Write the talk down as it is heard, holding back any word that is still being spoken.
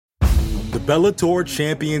Bellator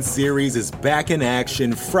Champion Series is back in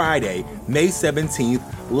action Friday, May 17th,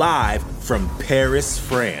 live from Paris,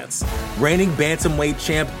 France. Reigning bantamweight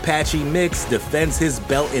champ Patchy Mix defends his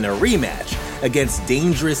belt in a rematch against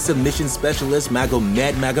dangerous submission specialist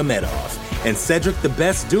Magomed Magomedov. And Cedric the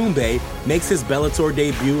Best Doumbé makes his Bellator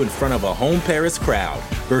debut in front of a home Paris crowd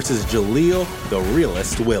versus Jaleel the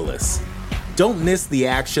Realist Willis. Don't miss the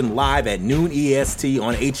action live at noon EST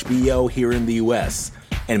on HBO here in the US.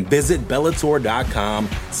 And visit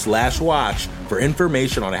Bellator.com/watch for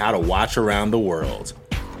information on how to watch around the world.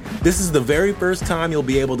 This is the very first time you'll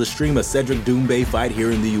be able to stream a Cedric Doumbé fight here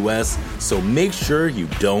in the US, so make sure you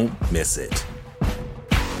don't miss it.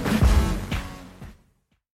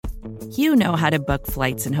 You know how to book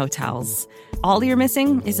flights and hotels. All you're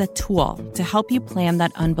missing is a tool to help you plan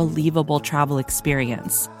that unbelievable travel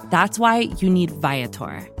experience. That's why you need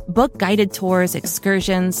Viator. Book guided tours,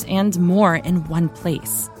 excursions, and more in one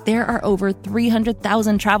place. There are over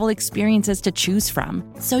 300,000 travel experiences to choose from,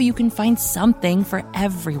 so you can find something for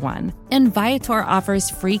everyone. And Viator offers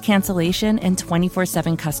free cancellation and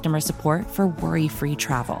 24/7 customer support for worry-free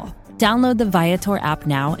travel. Download the Viator app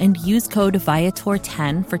now and use code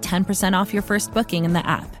Viator10 for 10% off your first booking in the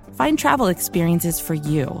app. Find travel experiences for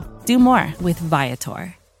you. Do more with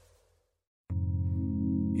Viator.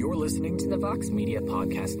 You're listening to the Vox Media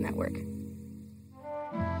Podcast Network.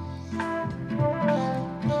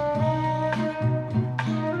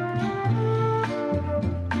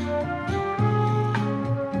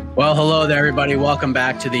 Well, hello there, everybody. Welcome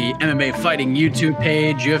back to the MMA Fighting YouTube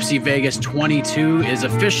page. UFC Vegas 22 is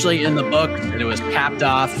officially in the books, and it was capped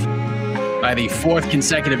off by the fourth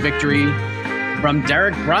consecutive victory from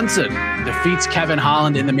Derek Brunson. Defeats Kevin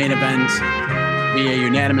Holland in the main event via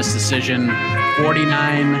unanimous decision.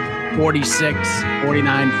 49-46,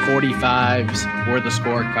 49-45s were the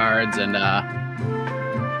scorecards, and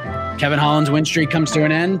Kevin Holland's win streak comes to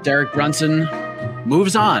an end. Derek Brunson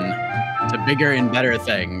moves on to bigger and better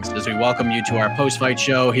things as we welcome you to our post-fight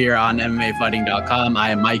show here on MMAfighting.com.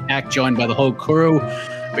 I am Mike Eck, joined by the whole crew.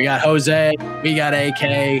 We got Jose, we got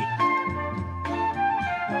AK,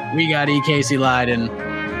 we got EKC Leiden,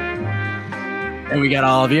 and we got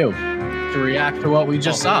all of you to react to what we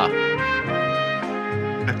just saw.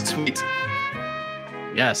 Tweet.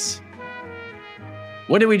 Yes.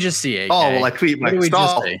 What did we just see, AK? Oh, well, I tweet. What did we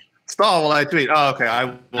just see? Stall while I tweet. Oh, okay. I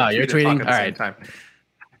will you're tweeting? All right. Time.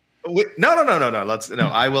 No.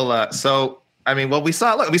 I will. So, I mean, well, we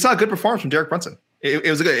saw a good performance from Derek Brunson. It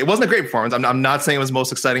was it wasn't a great performance. I'm not saying it was the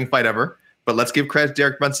most exciting fight ever, but let's give credit to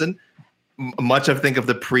Derek Brunson. Much I think of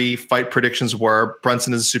the pre-fight predictions were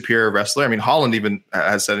Brunson is a superior wrestler. I mean, Holland even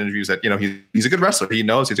has said in interviews that, he's a good wrestler. He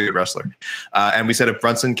knows he's a good wrestler. And we said if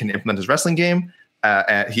Brunson can implement his wrestling game,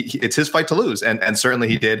 it's his fight to lose. And certainly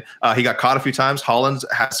he did. He got caught a few times. Holland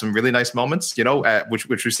has some really nice moments, which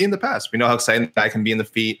we've seen in the past. We know how exciting the guy can be in the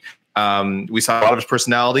feet. We saw a lot of his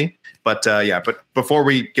personality. But before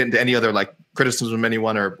we get into any other criticism of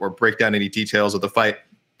anyone or break down any details of the fight,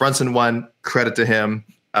 Brunson won. Credit to him.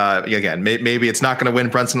 Again, maybe it's not going to win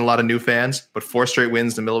Brunson a lot of new fans, but 4 straight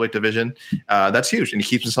wins in the middleweight division. That's huge. And he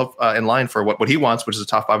keeps himself in line for what he wants, which is a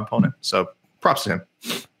top 5 opponent. So props to him.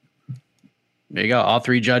 There you go. All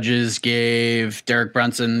 3 judges gave Derek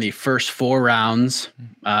Brunson the first 4 rounds.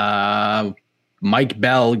 Mike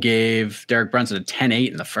Bell gave Derek Brunson a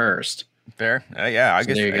 10-8 in the first. Fair. Yeah, I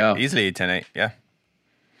guess there you go. Easily a 10-8. Yeah.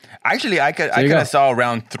 Actually, I kind of saw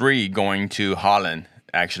round 3 going to Holland,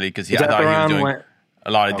 actually, because I thought he was doing a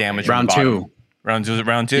lot of damage. Round 2. Round 2.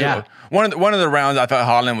 Yeah. One of the rounds I thought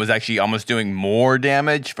Holland was actually almost doing more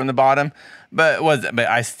damage from the bottom, but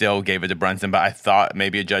I still gave it to Brunson. But I thought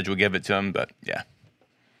maybe a judge would give it to him. But yeah,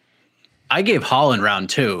 I gave Holland round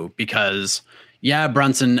 2 because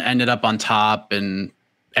Brunson ended up on top and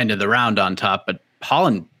ended the round on top, but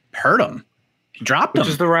Holland hurt him. He dropped him. Which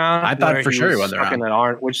is the round I thought for sure he won the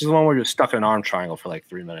round. Which is the one where you're stuck in an arm triangle for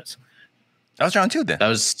 3 minutes. That was round 2 then. That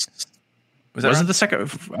was it the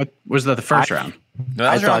second? Was that the first round? No,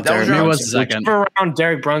 that was round. That was the second. For round,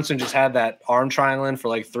 Derek Brunson just had that arm triangle in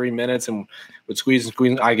for 3 minutes and would squeeze and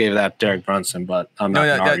squeeze. I gave that Derek Brunson, but I'm not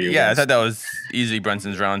going to argue. I thought that was easily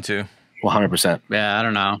Brunson's round 2. 100%. Yeah, I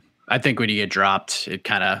don't know. I think when you get dropped, it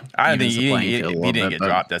kind of. I don't think he didn't get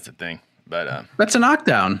dropped. That's the thing. But that's a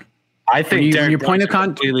knockdown. I think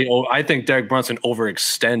I think Derek Brunson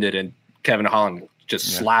overextended and Kevin Holland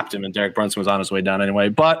just slapped him, and Derek Brunson was on his way down anyway.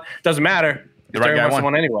 But it doesn't matter. Derek Brunson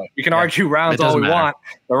won anyway. We can argue rounds all we want.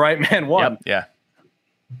 The right man won. Yep.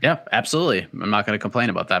 Yeah, absolutely. I'm not going to complain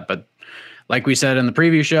about that. But like we said in the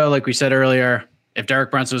preview show, like we said earlier, if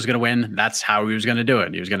Derek Brunson was going to win, that's how he was going to do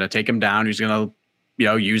it. He was going to take him down. He was going to,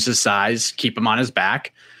 use his size, keep him on his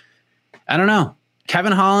back. I don't know.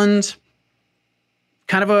 Kevin Holland,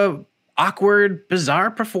 kind of a awkward,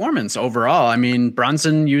 bizarre performance overall. I mean,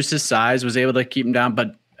 Brunson used his size, was able to keep him down,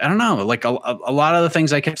 but I don't know. Like a lot of the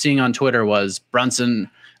things I kept seeing on Twitter was Brunson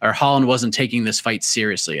or Holland wasn't taking this fight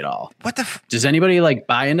seriously at all. What the? Does anybody like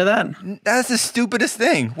buy into that? That's the stupidest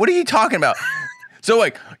thing. What are you talking about? So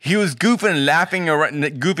like he was goofing, laughing,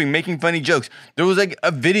 making funny jokes. There was like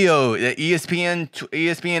a video that ESPN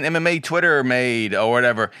MMA Twitter made or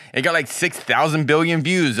whatever. It got like 6,000 billion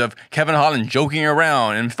views of Kevin Holland joking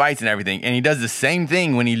around in fights and everything. And he does the same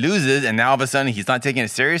thing when he loses, and now all of a sudden he's not taking it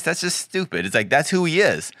serious. That's just stupid. It's like that's who he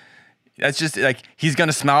is. That's just like he's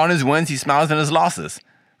gonna smile on his wins. He smiles on his losses.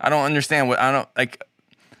 I don't understand what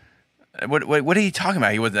What are you talking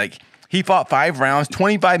about? He was like. He fought 5 rounds,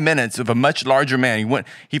 25 minutes of a much larger man.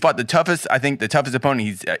 He fought the toughest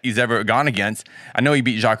opponent he's ever gone against. I know he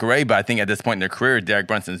beat Jacare, but I think at this point in their career, Derek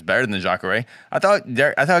Brunson is better than Jacare. I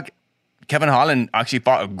thought Kevin Holland actually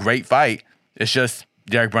fought a great fight. It's just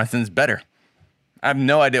Derek Brunson's better. I have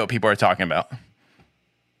no idea what people are talking about.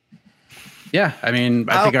 Yeah, I mean,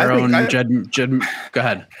 I think Jed. Go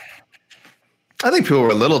ahead. I think people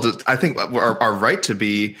were I think are right to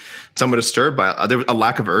be somewhat disturbed by a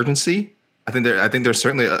lack of urgency. I think there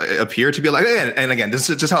certainly appear to be like, and again, this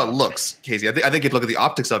is just how it looks, Casey. I think you look at the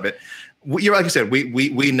optics of it. You're like you said,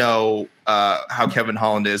 we know how Kevin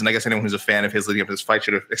Holland is, and I guess anyone who's a fan of his leading up to this fight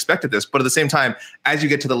should have expected this. But at the same time, as you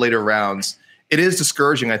get to the later rounds, it is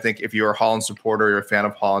discouraging, I think, if you're a Holland supporter, you're a fan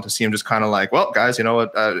of Holland, to see him just kind of like, well, guys, you know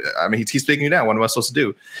what? I mean, he's taking you down. What am I supposed to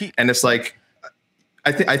do? And it's like,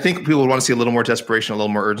 I think people would want to see a little more desperation, a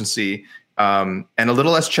little more urgency, and a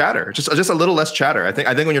little less chatter. Just a little less chatter. I think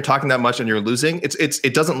when you're talking that much and you're losing,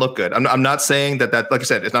 it doesn't look good. I'm not saying that like I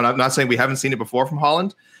said, I'm not saying we haven't seen it before from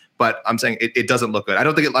Holland, but I'm saying it doesn't look good. I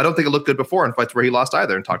don't think it looked good before in fights where he lost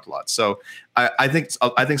either and talked a lot. So I think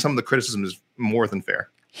some of the criticism is more than fair.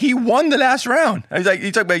 He won the last round. I was like,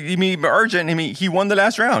 you talk about you mean urgent? I mean, he won the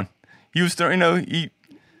last round. He was,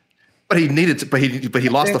 But he needed to. But he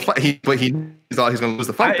lost the fight. He thought he was going to lose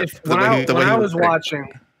the fight. When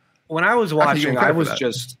I was watching,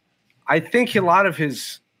 I think a lot of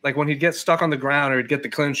his, like when he'd get stuck on the ground or he'd get the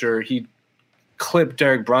clincher, he'd clip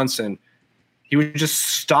Derek Brunson. He would just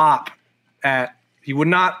stop he would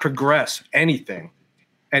not progress anything,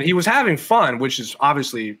 and he was having fun, which is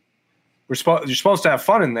obviously you're supposed to have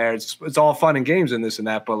fun in there. It's all fun and games and this and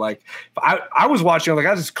that. But like, I was watching, like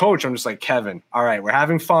as his coach, I'm just like, Kevin, all right, we're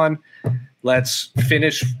having fun. Let's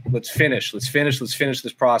finish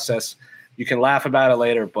this process. You can laugh about it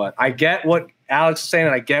later, but I get what Alex is saying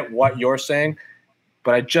and I get what you're saying.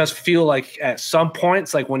 But I just feel like at some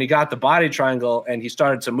points, like when he got the body triangle and he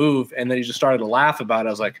started to move and then he just started to laugh about it,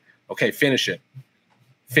 I was like, okay, finish it.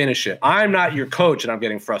 I'm not your coach and I'm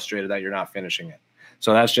getting frustrated that you're not finishing it.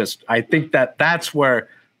 So I think that's where,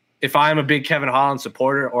 if I'm a big Kevin Holland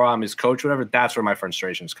supporter or I'm his coach, whatever, that's where my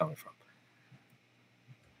frustration is coming from.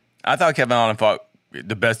 I thought Kevin Holland fought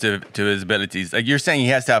the best to his abilities. Like you're saying, he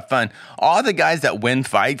has to have fun. All the guys that win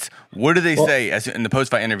fights, what do they say in the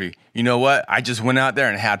post-fight interview? You know what? I just went out there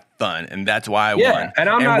and had fun, and that's why I won.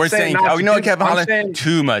 And we're saying you know what, Kevin Holland?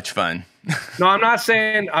 Too much fun. No, I'm not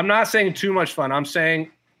saying too much fun. I'm saying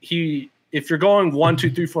if you're going 1, 2,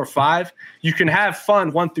 3, 4, 5, you can have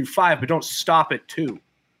fun 1 through 5, but don't stop at 2.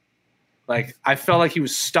 Like I felt like he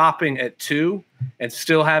was stopping at 2 and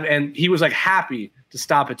he was like happy to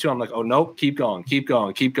stop at 2. I'm like, oh nope, keep going.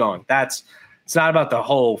 It's not about the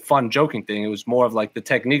whole fun joking thing. It was more of like the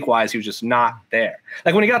technique wise, he was just not there.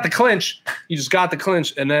 Like when he got the clinch, he just got the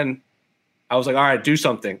clinch, and then I was like, all right, do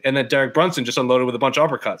something. And then Derek Brunson just unloaded with a bunch of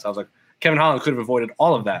uppercuts. I was like, Kevin Holland could have avoided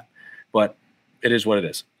all of that, but it is what it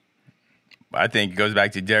is. I think it goes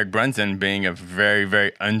back to Derek Brunson being a very,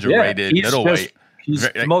 very underrated middleweight. He's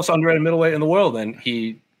the most underrated middleweight in the world, and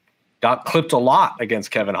he got clipped a lot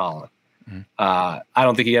against Kevin Holland. Mm-hmm. I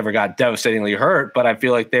don't think he ever got devastatingly hurt, but I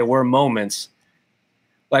feel like there were moments.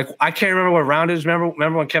 Like I can't remember what round it is.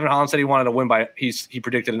 Remember when Kevin Holland said he wanted to win by he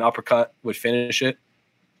predicted an uppercut would finish it,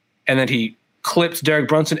 and then he clipped Derek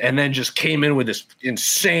Brunson and then just came in with this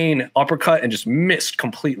insane uppercut and just missed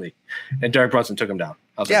completely, and Derek Brunson took him down.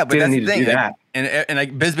 I was like, but that's the thing. And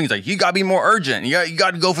like Bisping's like, you got to be more urgent. You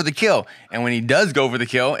got to go for the kill. And when he does go for the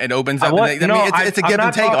kill, it opens up. It's a give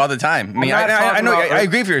and take all the time. I mean, I know. I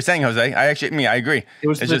agree with what you're saying, Jose. I agree. It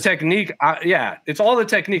was the technique. It's all the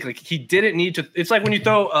technique. Like he didn't need to. It's like when you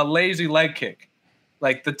throw a lazy leg kick.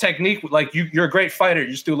 Like the technique. Like you're a great fighter.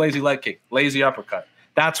 You just do a lazy leg kick, lazy uppercut.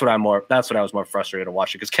 That's what I was more frustrated to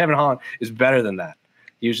watching, because Kevin Holland is better than that.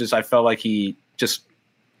 I felt like he just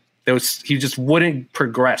wouldn't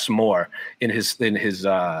progress more in his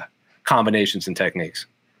combinations and techniques.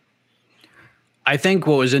 I think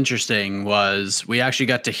what was interesting was we actually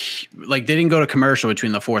got to they didn't go to commercial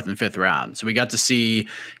between the 4th and 5th round. So we got to see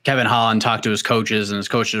Kevin Holland talk to his coaches, and his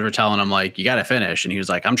coaches were telling him like, you got to finish. And he was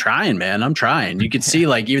like, I'm trying, man. I'm trying. You could see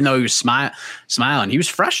like, even though he was smiling, he was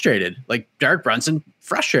frustrated. Like Derek Brunson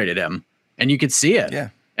frustrated him, and you could see it. Yeah.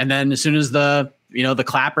 And then as soon as the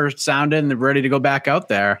clapper sounded and they're ready to go back out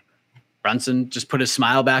there, Brunson just put his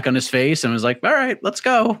smile back on his face and was like, all right, let's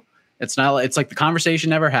go. It's like the conversation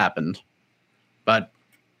never happened. But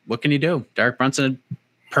what can you do? Derek Brunson,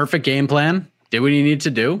 perfect game plan, did what he needed to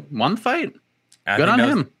do, won the fight. Good on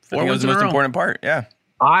him. I think that was the most important part. Yeah.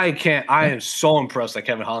 I am so impressed that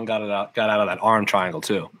Kevin Holland got out of that arm triangle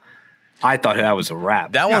too. I thought that was a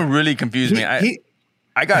wrap. That one really confused me.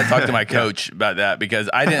 I got to talk to my coach about that because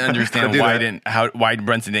I didn't understand why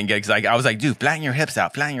Brunson didn't get it. Because I was like, dude, flatten your hips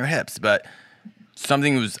out, flatten your hips. But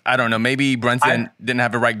something was, I don't know, maybe Brunson didn't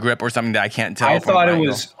have the right grip or something that I can't tell. I thought it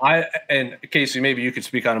was, and Casey, maybe you could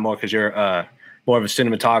speak on it more because you're more of a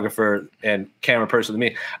cinematographer and camera person than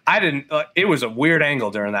me. I didn't, it was a weird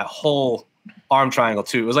angle during that whole arm triangle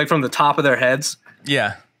too. It was like from the top of their heads.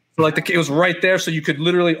 Yeah. So like it was right there. So you could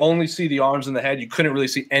literally only see the arms and the head. You couldn't really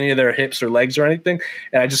see any of their hips or legs or anything.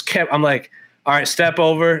 And I just I'm like, all right, step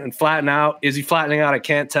over and flatten out. Is he flattening out? I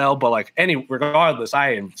can't tell. But like regardless,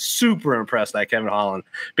 I am super impressed that Kevin Holland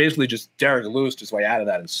basically just Derek Lewis his way out of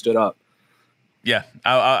that and stood up. Yeah,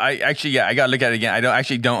 I actually, I got to look at it again. I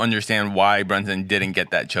don't understand why Brunson didn't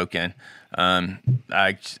get that choke in.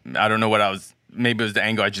 I don't know what I was. Maybe it was the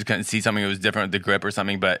angle. I just couldn't see something that was different with the grip or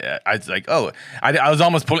something. But I was like, I was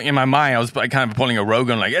almost pulling in my mind. I was kind of pulling a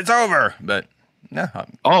Rogan, like it's over. But no.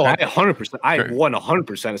 I 100%. I won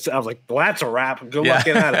 100%. I was like, well, that's a wrap. Good luck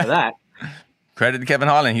getting out of that. Credit to Kevin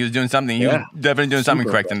Holland. He was doing something. He was definitely doing something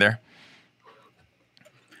correct in there.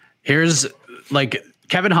 Here's like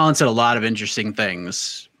Kevin Holland said a lot of interesting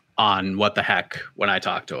things on What the Heck when I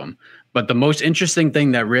talked to him. But the most interesting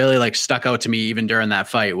thing that really like stuck out to me even during that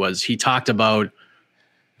fight was he talked about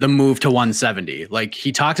the move to 170. Like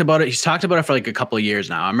he talked about it. He's talked about it for like a couple of years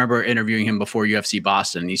now. I remember interviewing him before UFC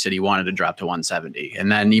Boston. And he said he wanted to drop to 170.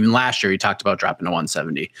 And then even last year, he talked about dropping to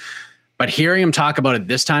 170. But hearing him talk about it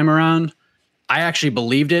this time around, I actually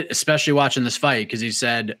believed it, especially watching this fight, because he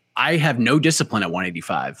said, I have no discipline at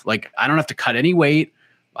 185. Like I don't have to cut any weight.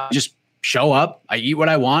 I just show up. I eat what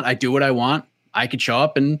I want. I do what I want. I could show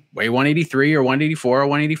up and weigh 183 or 184 or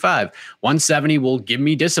 185. 170 will give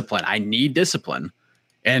me discipline. I need discipline.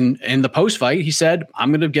 And in the post fight, he said,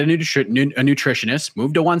 I'm going to get a nutritionist,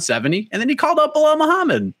 move to 170. And then he called up Bilal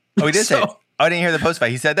Muhammad. Oh, he did say it. Oh, I didn't hear the post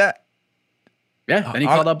fight. He said that? Yeah. Then he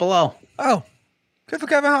called up Bilal. Oh, good for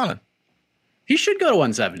Kevin Holland. He should go to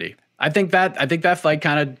 170. I think that fight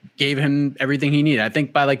kind of gave him everything he needed. I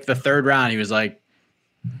think by like the third round, he was like,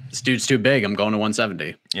 this dude's too big. I'm going to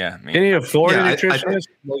 170. Yeah. Didn't he afford a nutritionist?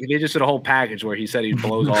 They just did a whole package where he said he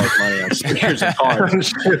blows all his money on sneakers and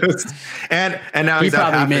cars. and now he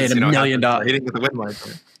probably made $1 million. He didn't get the win like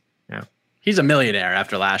yeah. He's a millionaire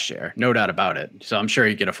after last year. No doubt about it. So I'm sure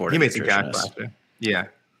he could afford it. He made some cash last year. Yeah.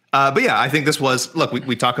 But yeah, I think this was, look,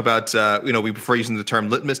 we talk about, we prefer using the term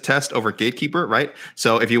litmus test over gatekeeper, right?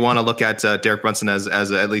 So if you want to look at Derek Brunson as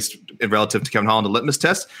at least relative to Kevin Holland, a litmus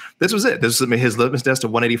test, this was it. This was his litmus test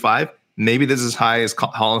of 185. Maybe this is as high as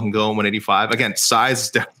Holland can go in 185. Again, size is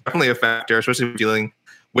definitely a factor, especially dealing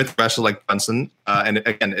with a wrestler like Brunson. And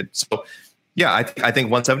again, yeah, I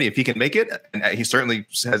think 170, if he can make it, and he certainly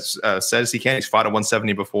says he can. He's fought at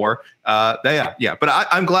 170 before. Yeah. But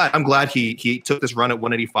I'm glad he took this run at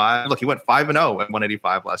 185. Look, he went 5-0 at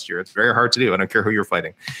 185 last year. It's very hard to do. I don't care who you're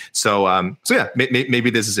fighting. So yeah, maybe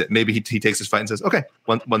this is it. Maybe he takes this fight and says, okay,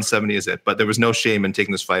 170 is it. But there was no shame in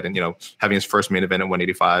taking this fight and having his first main event at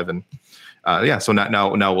 185. And so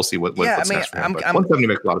now we'll see what's next for him. 170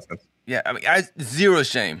 makes a lot of sense. Yeah, I mean, zero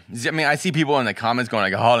shame. I mean, I see people in the comments going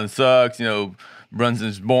like, Holland sucks,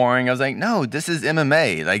 Brunson's boring. I was like, no, this is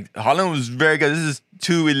MMA. Like, Holland was very good. This is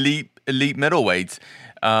two elite middleweights.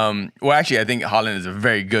 Well, actually, I think Holland is a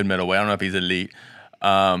very good middleweight. I don't know if he's elite.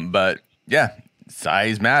 But, yeah,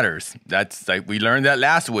 size matters. That's like, we learned that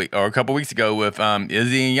last week or a couple weeks ago with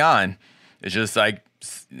Izzy and Jan. It's just like,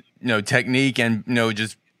 technique and,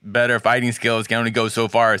 just better fighting skills can only go so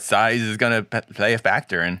far. Size is going to play a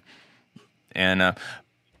factor.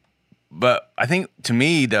 But I think to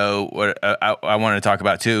me though, what I wanted to talk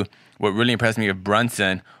about too, what really impressed me with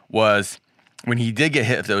Brunson was when he did get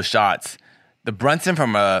hit with those shots, the Brunson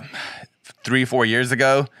from 3-4 years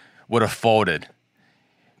ago would have folded.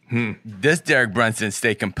 This Derek Brunson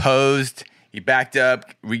stayed composed. He backed up,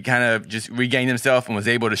 kind of just regained himself and was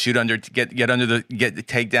able to shoot under, get the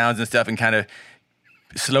takedowns and stuff and kind of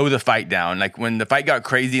slow the fight down. Like when the fight got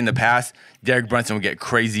crazy in the past, Derek Brunson would get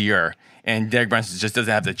crazier, and Derek Brunson just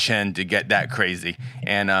doesn't have the chin to get that crazy.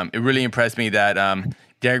 And it really impressed me that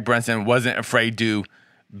Derek Brunson wasn't afraid to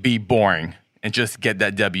be boring and just get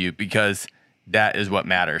that W, because that is what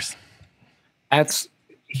matters.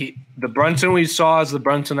 The Brunson we saw is the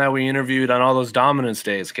Brunson that we interviewed on all those dominance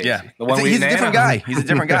days, Casey. Yeah, the one he's a different guy. He's a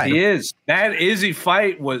different guy. He is. That Izzy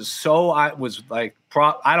fight was I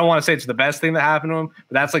don't want to say it's the best thing that happened to him,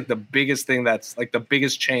 but that's like the biggest thing. That's like the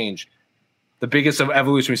biggest change, the biggest of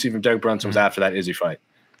evolution we see from Derek Brunson was after that Izzy fight.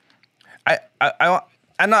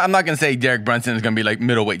 I'm not going to say Derek Brunson is going to be like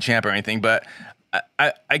middleweight champ or anything, but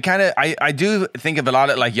I do think of a lot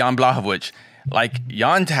of like Jan Blachowicz. Like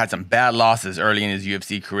Jan had some bad losses early in his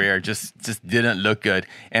UFC career, just didn't look good,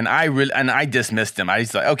 and I dismissed him. I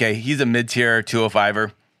just like, okay, he's a mid-tier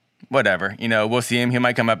 205er, whatever. We'll see him. He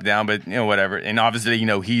might come up and down, but whatever. And obviously,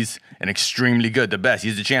 he's an extremely good, the best.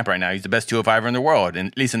 He's the champ right now. He's the best 205er in the world, and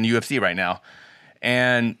at least in the UFC right now.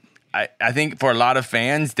 And I think for a lot of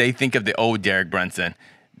fans, they think of the old Derek Brunson.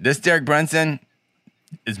 This Derek Brunson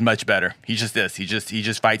is much better. He just is. He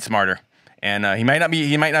just fights smarter. And he might not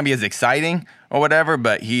be as exciting or whatever,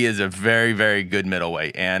 but he is a very, very good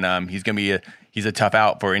middleweight, and he's a tough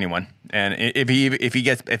out for anyone. And if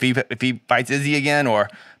he fights Izzy again or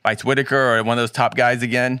fights Whitaker or one of those top guys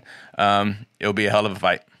again, it'll be a hell of a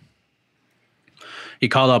fight. He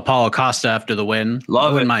called out Paulo Costa after the win. I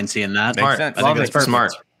wouldn't mind seeing that. Makes sense. I think it's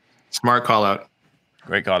smart call out.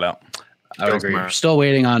 Great call out. I would agree. We're still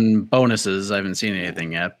waiting on bonuses. I haven't seen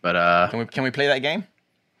anything yet, but can we play that game?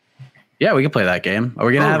 Yeah, we can play that game. Are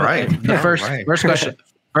we gonna have the first question?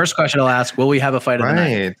 First question I'll ask: will we have a fight of the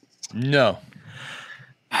night? No,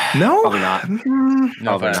 probably not.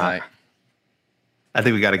 No fight of the night. I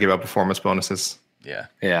think we got to give out performance bonuses. Yeah.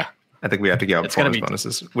 I think we have to give out performance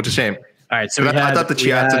bonuses, which is a shame. All right, so I thought the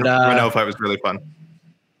Chiat and Renault fight was really fun.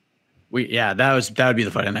 That would be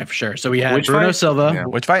the fight of the night for sure. So we had Bruno Silva. Yeah.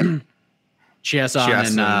 Which fight?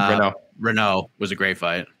 Chiasson and Renault was a great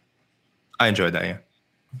fight. I enjoyed that. Yeah.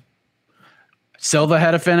 Silva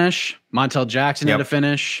had a finish. Montel Jackson had a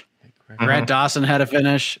finish. Grant Dawson had a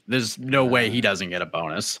finish. There's no way he doesn't get a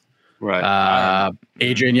bonus. Right.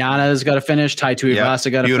 Adrian Yanez got a finish. Tai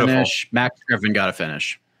Tuivasa got a finish. Max Griffin got a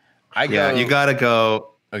finish. You got to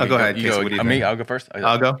go. Okay, go ahead. You go. Me? I'll go first.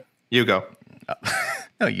 I'll go. You go.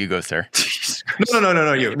 No, you go, sir.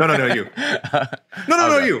 No, you. No, you.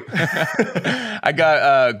 No, you. I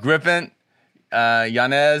got Griffin,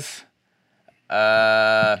 Yanez,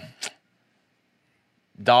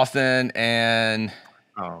 Dawson, and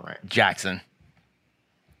Jackson.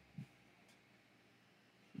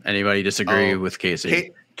 Anybody disagree with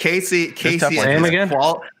Casey? Casey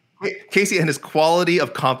and his quality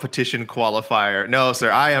of competition qualifier. No, sir.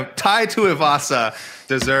 Tai Tuivasa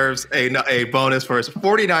deserves a bonus for his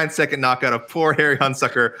 49-second knockout of poor Harry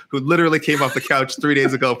Hunsucker, who literally came off the couch 3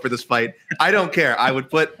 days ago for this fight. I don't care. I would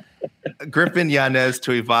put Griffin, Yanez,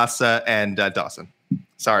 Tuivasa, and Dawson.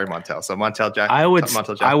 Sorry, Montel. So Montel Jackson.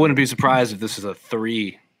 I wouldn't be surprised if this is a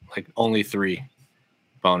 3, like only 3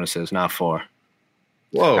 bonuses, not 4.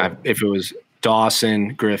 Whoa. If it was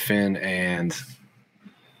Dawson, Griffin, and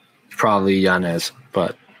probably Yanez,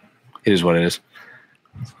 but it is what it is.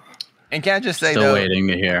 And can I just say, still waiting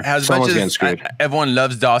to hear. As much as everyone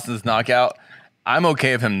loves Dawson's knockout, I'm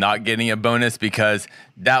okay with him not getting a bonus because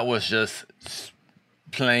that was just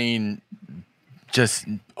plain, just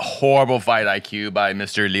horrible fight IQ by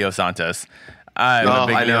Mr. Leo Santos. I'm a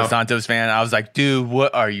big Leo Santos fan. I was like, dude,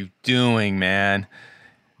 what are you doing, man?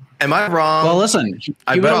 Am I wrong? Well, listen, he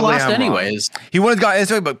would have lost anyways. He would have gotten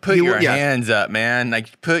into it, but put your hands up, man.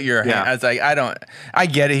 Like, put your hands. I was like, I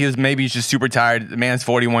get it. He was just super tired. The man's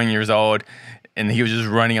 41 years old, and he was just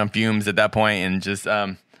running on fumes at that point, and just,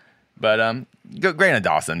 great on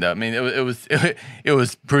Dawson though. I mean, it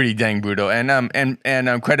was pretty dang brutal, and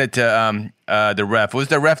credit to the ref. What was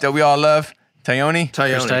the ref that we all love? Tayoni,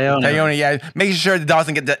 yeah, making sure that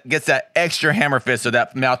Dawson gets that extra hammer fist so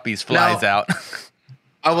that mouthpiece flies out.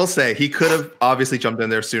 I will say he could have obviously jumped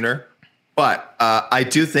in there sooner, but I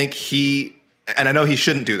do think and I know he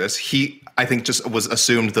shouldn't do this. I think just was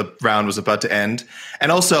assumed the round was about to end.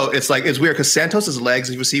 And also it's weird because Santos's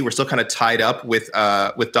legs, as you see, were still kind of tied up with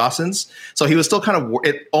Dawson's. So he was still kind of,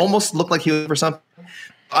 it almost looked like he was for something.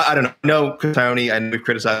 I don't know. No, Tony, and we've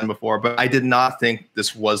criticized him before, but I did not think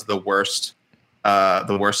this was the worst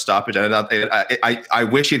stoppage. I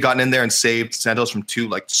wish he had gotten in there and saved Santos from 2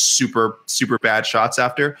 like super, super bad shots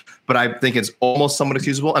after, but I think it's almost somewhat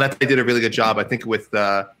excusable. And I think they did a really good job. I think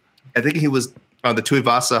I think he was on the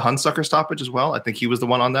Tuivasa Hunsucker stoppage as well. I think he was the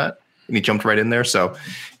one on that. and he jumped right in there. So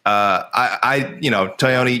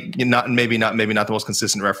Toyoni, maybe not the most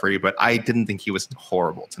consistent referee, but I didn't think he was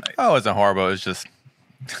horrible tonight. Oh, it wasn't horrible. It was just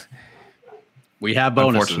we have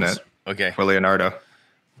bonuses. Unfortunate. Okay. For Leonardo. All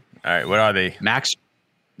right, what are they? Max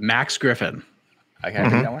Griffin. I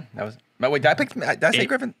can't pick that one. That was. But wait, did I say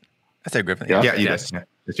Griffin? I said Griffin. Yeah, you did. Yes. Yeah,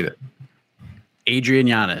 yes, you did. Adrian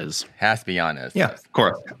Yanez. Has to be Yanez. Yeah, of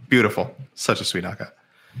course. Beautiful. Such a sweet knockout.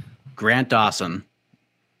 Grant Dawson.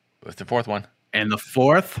 What's the fourth one? And the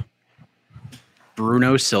fourth,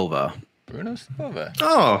 Bruno Silva. Bruno Silva.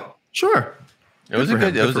 Oh, sure. It was a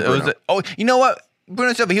good. It was. Oh, you know what?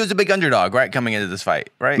 Bruno Silva. He was a big underdog, right? Coming into this fight,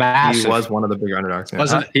 right? Massive. He was one of the big underdogs. Yeah.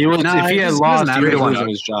 Wasn't he? Was if he had lost, he would have losing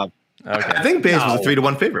his job. Okay. I think Baze was a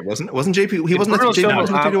 3-1 favorite, wasn't it? Wasn't JP? He wasn't. JP Silva,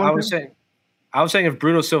 wasn't 3-1 favorite? I was saying if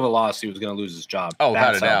Bruno Silva lost, he was going to lose his job. Oh,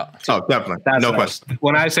 without a doubt. Oh, definitely. No question.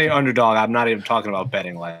 When I say underdog, I'm not even talking about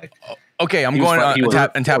betting. Like, okay, I'm going on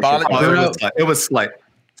Tapology. Oh, it was slight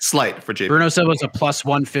for JP. Bruno Silva was a plus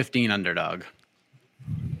 115 underdog.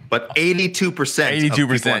 But 82%.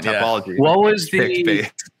 82%. Yeah. Tapology. What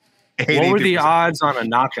were the odds on a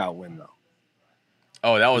knockout win though?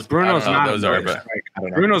 Oh, that was Bruno's not. Those are, but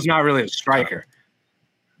Bruno's not really a striker.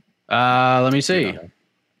 Let me see.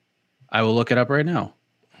 I will look it up right now.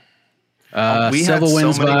 Silva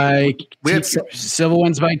wins by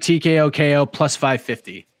TKO KO plus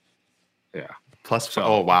 550. Yeah.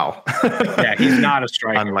 Oh wow. Yeah, he's not a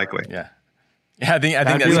striker. Unlikely. Yeah. I think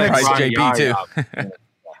that's probably JP too.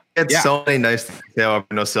 It's so many nice things to say about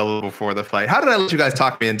Bruno Silva before the fight. How did I let you guys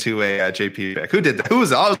talk me into a JP pick? Who did that? Who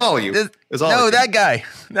was it? It was all of you. It was all that guy.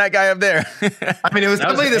 That guy up there. I mean, it was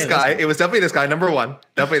definitely this guy. It was definitely this guy, number one.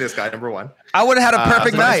 Definitely this guy, number one. I would have had a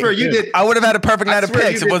perfect night. I swear you did. I would have had a perfect night of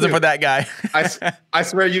picks if it wasn't for that guy. I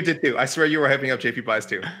swear you did too. I swear you were hyping up JP buys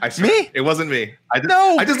too. I swear. Me? It wasn't me. I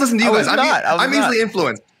just listened to you guys. I'm easily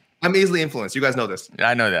influenced. I'm easily influenced. You guys know this.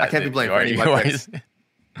 I know that. I can't be blamed for any of my picks.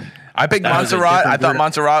 I picked Montserrat. I thought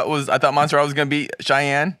Montserrat was going to beat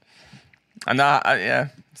Cheyenne. I'm not. Yeah.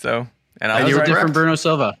 So that was a different Bruno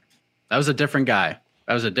Silva. That was a different guy.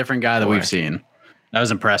 That was a different guy that we've seen. That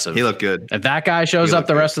was impressive. He looked good. If that guy shows up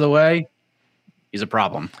the rest of the way, he's a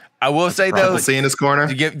problem. I will say though, see in his corner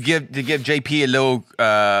to give JP a little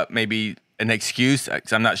maybe an excuse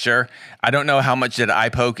because I'm not sure. I don't know how much that eye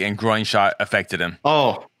poke and groin shot affected him.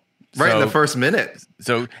 Oh. Right in the first minute.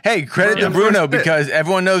 So, hey, credit to Bruno because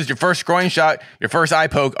everyone knows your first groin shot, your first eye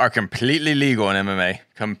poke are completely legal in MMA.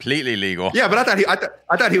 Completely legal. Yeah, but I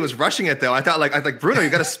thought he was rushing it though. I thought Bruno, you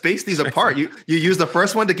got to space these apart. You use the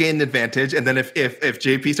first one to gain an advantage, and then if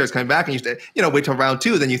JP starts coming back and you wait till round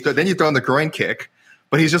two, then you throw in the groin kick.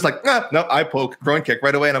 But he's just like, no, eye poke, groin kick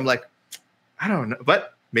right away, and I'm like, I don't know,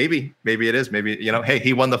 but maybe it is. Maybe hey,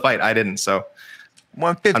 he won the fight, I didn't, so.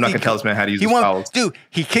 150. I'm not gonna tell this man how to use his fouls. Dude,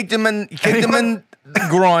 he kicked him in the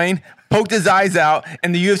groin, poked his eyes out,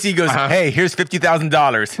 and the UFC goes, "Hey, here's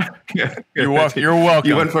 $50,000. You're welcome."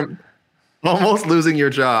 You went from almost losing your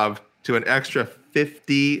job to an extra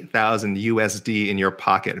 50,000 USD in your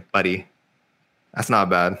pocket, buddy. That's not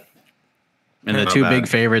bad. And the two big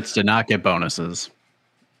favorites did not get bonuses.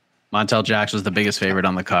 Montel Jackson was the biggest favorite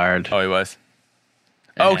on the card. Oh, he was.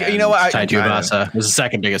 Okay, you know what? Tai Tuivasa was the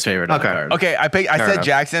second biggest favorite on the card. Okay, I said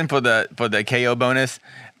Jackson for the KO bonus.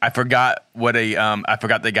 I forgot I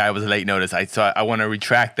forgot the guy was late notice. I want to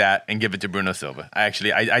retract that and give it to Bruno Silva. I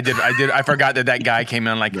forgot that guy came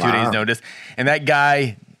in like 2 days notice, and that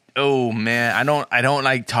guy. Oh man, I don't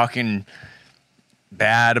like talking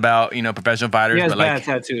bad about professional fighters. He has but bad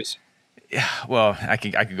tattoos. Yeah, well, I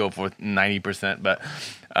could go for 90%, but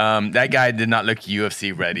that guy did not look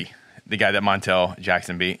UFC ready. The guy that Montel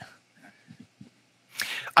Jackson beat.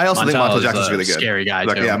 I also think Montel Jackson's really good. Scary guy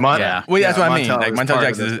too. Yeah, well, that's what I mean. Like Montel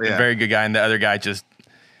Jackson is a very good guy, and the other guy just,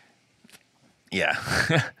 yeah.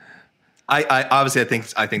 I obviously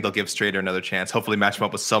I think they'll give Strader another chance. Hopefully, match him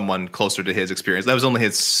up with someone closer to his experience. That was only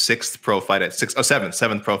his seventh pro fight, I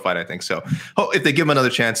think. So if they give him another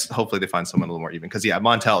chance, hopefully they find someone a little more even. Because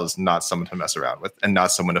Montel is not someone to mess around with, and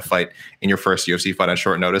not someone to fight in your first UFC fight on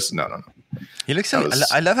short notice. No. He looks so.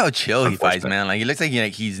 I love how chill he fights, man. Like he looks like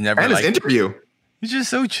he's never. And his interview. He's just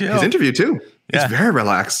so chill. His interview too. Yeah. He's very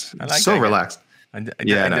relaxed. I like so relaxed.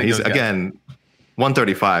 He's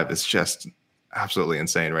 135 is just absolutely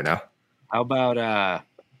insane right now. How about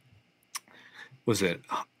who's the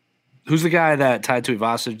guy that Tai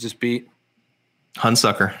Tuivasa just beat?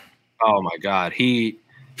 Hunsucker. Oh my God. He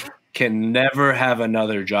can never have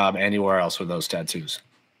another job anywhere else with those tattoos.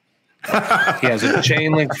 He has a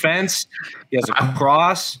chain link fence, he has a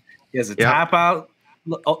cross, he has a tap out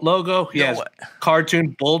logo, he has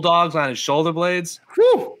cartoon bulldogs on his shoulder blades.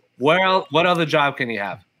 Whew. What other job can he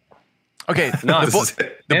have? Okay, No,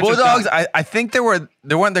 the Bulldogs. I think there weren't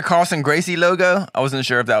the Carlson Gracie logo. I wasn't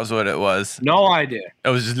sure if that was what it was. No idea. It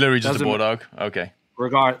was just literally just a bulldog. Okay.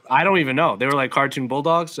 I don't even know. They were like cartoon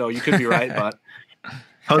bulldogs, so you could be right, but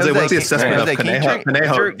Jose, what's the assessment of Conejo?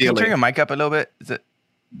 Can you turn your mic up a little bit?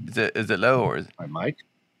 Is it low or is my mic?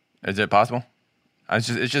 Is it possible? It's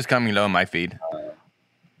just coming low in my feed.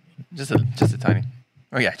 Just a tiny.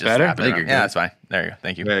 Oh yeah, just better. Yeah, that's fine. There you go.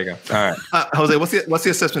 Thank you. There you go. All right, Jose, what's the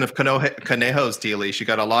assessment of Conejo's dealie? She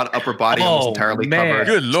got a lot of upper body, almost entirely covered.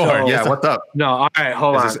 Good lord. Yeah, what's up? No, all right,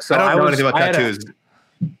 hold on. So I don't know anything about tattoos.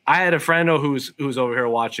 I had a friend who's over here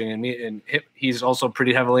watching, and he's also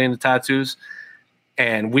pretty heavily into tattoos.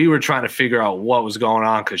 And we were trying to figure out what was going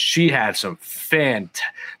on because she had some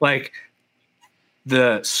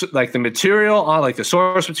the material on, like the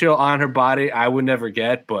source material on her body. I would never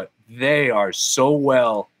get, but they are so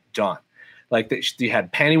well done. Like she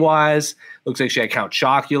had Pennywise. Looks like she had Count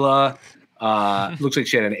Chocula. Looks like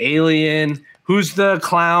she had an alien. Who's the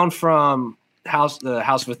clown from the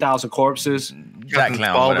House of a Thousand Corpses? Captain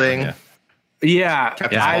Spaulding. Yeah,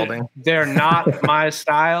 they're not my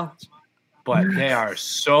style, but they are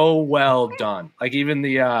so well done. Like even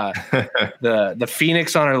the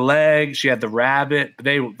phoenix on her leg, she had the rabbit.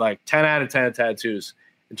 They like 10 out of 10 tattoos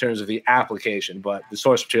in terms of the application, but the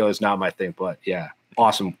source material is not my thing. But yeah,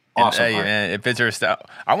 awesome. And it fits her style.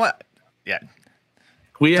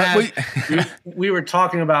 We were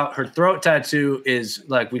talking about her throat tattoo is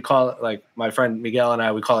like, we call it, like my friend Miguel and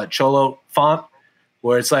I, we call it Cholo font,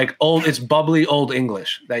 where it's like it's bubbly old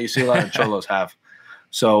English that you see a lot of Cholos have.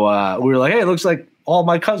 So we were like, hey, it looks like all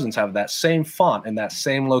my cousins have that same font in that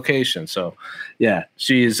same location. So yeah,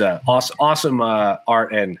 she's awesome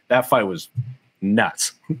art, and that fight was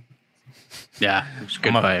nuts. Yeah, it was a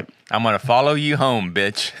good fight. I'm gonna follow you home,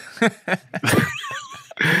 bitch.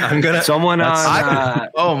 I'm gonna.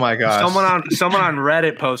 Oh my gosh! Someone on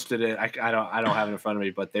Reddit posted it. I don't have it in front of me,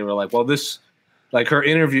 but they were like, well, this, like her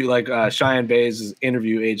interview, like Cheyenne Bays'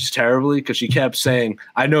 interview aged terribly because she kept saying,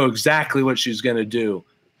 I know exactly what she's gonna do,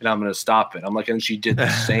 and I'm gonna stop it. I'm like, and she did the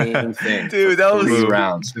same thing. Dude, that was 3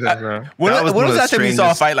 rounds. When was that time you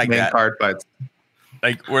saw a fight like that? Card fights.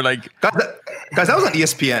 Like we're like, guys, that was on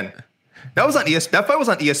ESPN. That fight was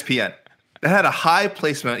on ESPN. That had a high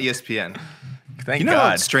placement on ESPN. Thank you know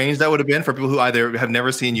God. how strange that would have been for people who either have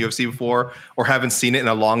never seen UFC before or haven't seen it in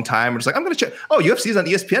a long time. We're just like, I'm going to check. Oh, UFC is on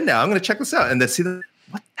ESPN now. I'm going to check this out. And then see what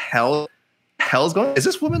the hell is going on? Is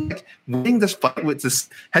this woman like winning this fight with this?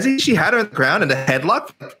 She had her on the ground in a headlock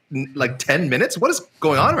for like 10 minutes? What is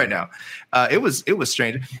going on right now? It was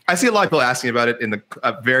strange. I see a lot of people asking about it in the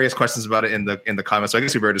various questions about it in the comments. So I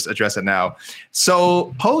guess we better just address it now.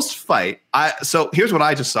 So post fight, so here's what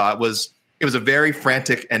I just saw. It was a very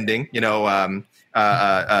frantic ending. You know,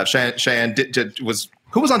 Cheyenne was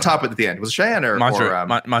who was on top at the end? Was it Cheyenne or Montserrat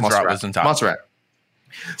was on top? Montserrat.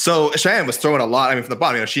 So Cheyenne was throwing a lot. I mean, from the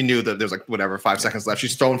bottom, you know, she knew that there's like whatever 5 seconds left.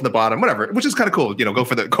 She's throwing from the bottom, whatever, which is kind of cool. You know, go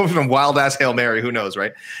for the wild ass Hail Mary. Who knows,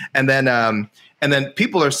 right? And then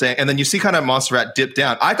people are saying, and then you see kind of Montserrat dip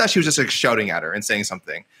down. I thought she was just like shouting at her and saying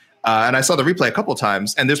something. And I saw the replay a couple of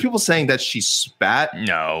times, and there's people saying that she spat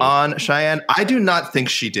on Cheyenne. I do not think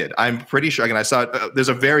she did. I'm pretty sure. Again, I saw it. There's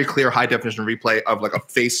a very clear high definition replay of like a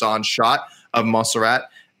face-on shot of Montserrat.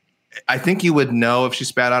 I think you would know if she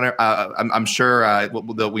spat on her. I'm sure we'll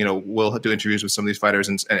do interviews with some of these fighters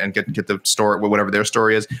and get the story, whatever their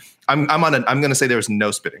story is. I'm going to say there was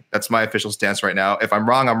no spitting. That's my official stance right now. If I'm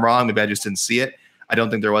wrong, I'm wrong. Maybe I just didn't see it. I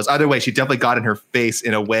don't think there was. Either way, she definitely got in her face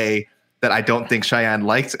in a way that I don't think Cheyenne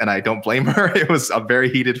liked, and I don't blame her. It was a very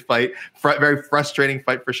heated fight, very frustrating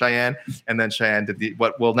fight for Cheyenne. And then Cheyenne did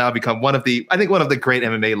what will now become one of the great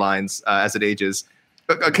MMA lines as it ages.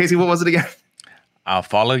 Casey, what was it again? I'll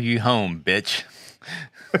follow you home, bitch.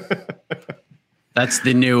 That's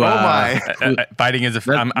the new. Fighting is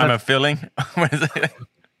I'm a feeling. What is it?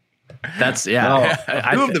 That's yeah.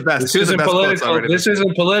 Two of the best. This isn't political. This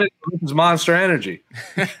isn't political. This is Monster Energy.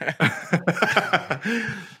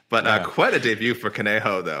 But quite a debut for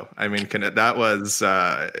Conejo, though. I mean, that was.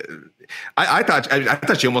 I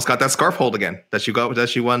thought she almost got that scarf hold again. That she beat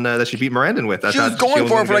Mirandin with. She was going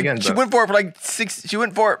for it for like. She went for it for like 6. She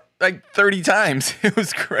went for it like 30 times. It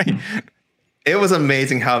was great. It was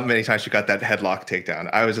amazing how many times she got that headlock takedown.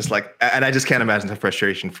 I was just like, and I just can't imagine the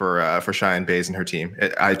frustration for Cheyenne Bays and her team.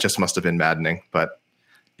 It just must have been maddening. But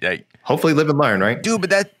yeah, hopefully live and learn, right? Dude, but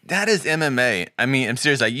that is MMA. I mean, I'm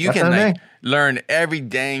serious. Like you can like learn every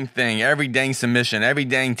dang thing, every dang submission, every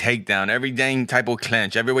dang takedown, every dang type of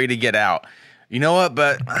clinch, every way to get out. You know what?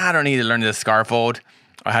 But I don't need to learn the scarf hold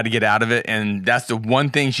or how to get out of it. And that's the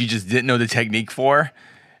one thing she just didn't know the technique for,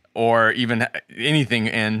 or even anything.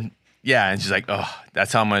 And Yeah, and she's like, oh,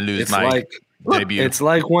 that's how I'm going to lose my debut. It's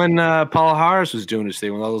like when Paul Harris was doing his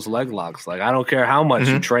thing with all those leg locks. Like, I don't care how much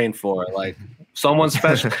you train for it. Like, someone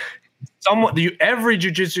special. Every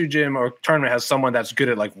jiu-jitsu gym or tournament has someone that's good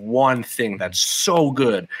at like one thing that's so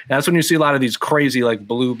good. And that's when you see a lot of these crazy like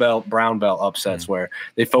blue belt, brown belt upsets where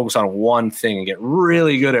they focus on one thing and get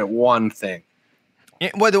really good at one thing.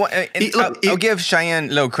 Yeah, well, I'll give Cheyenne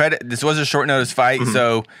a little credit. This was a short notice fight,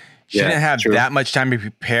 so she didn't have that much time to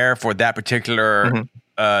prepare for that particular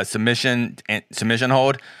submission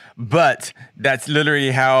hold. But that's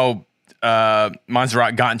literally how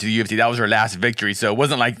Montserrat got into the UFC. That was her last victory, so it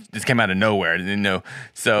wasn't like this came out of nowhere.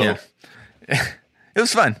 So it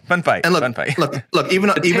was fun fight. And fun fight. Look, even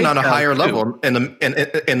on a higher level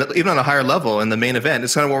even on a higher level in the main event,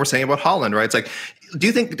 it's kind of what we're saying about Holland, right? It's like,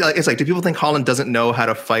 do people think Holland doesn't know how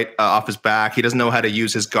to fight off his back? He doesn't know how to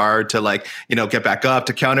use his guard to get back up,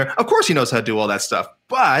 to counter. Of course he knows how to do all that stuff,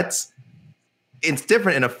 but it's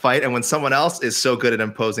different in a fight. And when someone else is so good at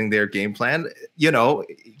imposing their game plan,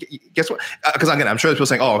 guess what? Because I'm sure people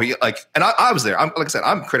saying, and I was there. Like I said,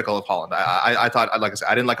 I'm critical of Holland. I thought, like I said,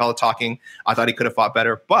 I didn't like all the talking. I thought he could have fought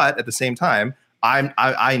better, but at the same time,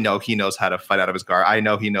 I know he knows how to fight out of his guard. I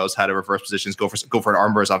know he knows how to reverse positions, go for an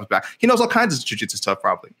arm burst off his back. He knows all kinds of jiu-jitsu stuff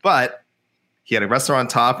probably, but he had a wrestler on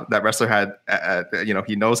top. That wrestler had,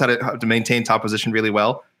 he knows how to maintain top position really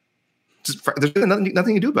well. There's really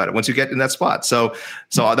nothing you do about it once you get in that spot. So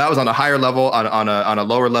that was on a higher level. On a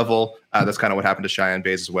lower level, that's kind of what happened to Cheyenne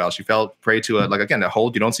Bays as well. She fell prey to a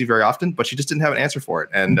hold you don't see very often, but she just didn't have an answer for it.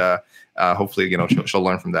 And hopefully, she'll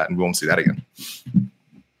learn from that, and we won't see that again.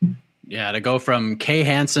 Yeah, to go from Kay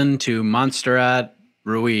Hansen to Montserrat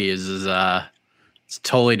Ruiz is it's a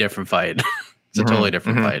totally different fight. It's a totally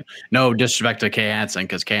different fight. No disrespect to Kay Hansen,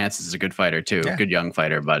 because Kay Hansen is a good fighter too, good young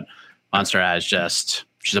fighter. But Montserrat is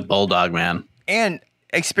she's a bulldog, man. And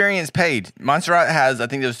experience paid. Montserrat has, I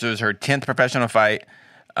think this was her 10th professional fight.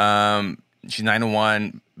 She's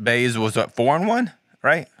 9-1. Bays was what, 4-1,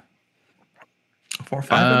 right? 4-5-1,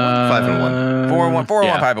 5-1, 4-1,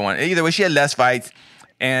 5-1. Either way, she had less fights.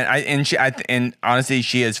 And honestly,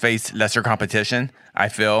 she has faced lesser competition, I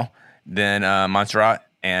feel, than Montserrat.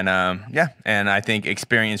 And and I think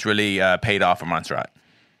experience really paid off for Montserrat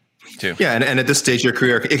too. Yeah, and at this stage of your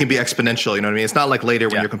career, it can be exponential. You know what I mean? It's not like later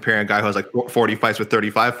when you're comparing a guy who has like 40 fights with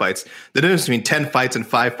 35 fights. The difference between 10 fights and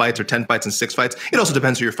 5 fights or 10 fights and 6 fights, it also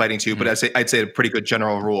depends who you're fighting too. But I'd say a pretty good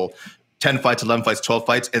general rule: 10 fights, 11 fights, 12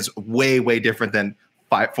 fights is way different than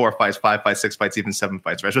 4 fights, 5 fights, 6 fights, even 7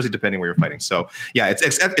 fights, right? Especially depending where you're fighting. So yeah,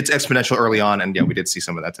 it's exponential early on, and we did see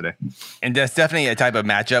some of that today. And that's definitely a type of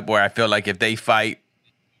matchup where I feel like if they fight,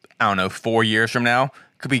 I don't know, 4 years from now,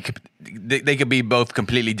 they could be both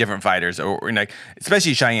completely different fighters, or like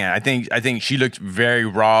especially Cheyenne. I think she looked very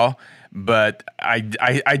raw, but I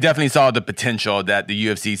definitely saw the potential that the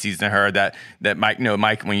UFC sees in her. That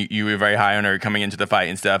Mike, when you were very high on her coming into the fight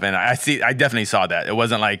and stuff, and I definitely saw that. It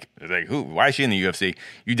wasn't like why is she in the UFC?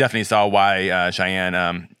 You definitely saw why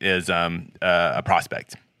Cheyenne is a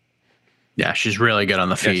prospect. Yeah, she's really good on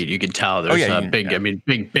the feet. You can tell there's a big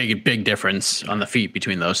difference on the feet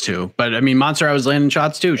between those two. But I mean, Montserrat was landing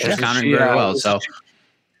shots too. She's countering very well. So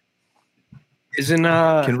isn't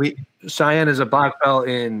Cheyenne is a black belt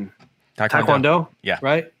in Taekwondo? Yeah.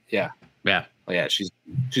 Right? Yeah. Yeah. Oh, yeah. She's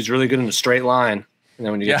really good in a straight line. And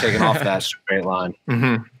then when you get taken off that straight line,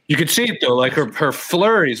 you could see it though. Like her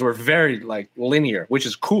flurries were very like linear, which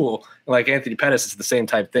is cool. Like Anthony Pettis is the same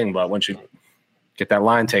type thing, but once you get that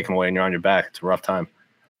line taken away and you're on your back, it's a rough time.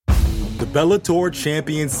 The Bellator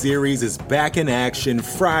Champion Series is back in action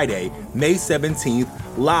Friday, May 17th,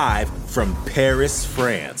 live from Paris,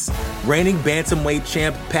 France. Reigning bantamweight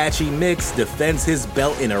champ Patchy Mix defends his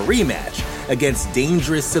belt in a rematch against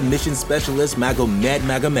dangerous submission specialist Magomed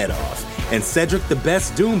Magomedov. And Cedric the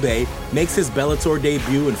Best Doumbé makes his Bellator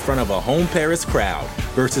debut in front of a home Paris crowd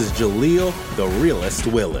versus Jaleel the Realist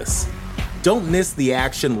Willis. Don't miss the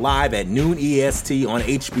action live at noon EST on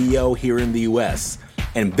HBO here in the US.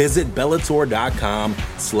 And visit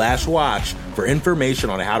Bellator.com/watch for information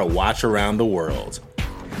on how to watch around the world.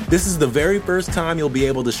 This is the very first time you'll be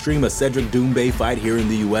able to stream a Cedric Doumbé fight here in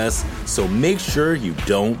the US, so make sure you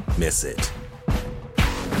don't miss it.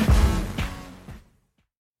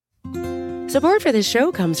 Support for this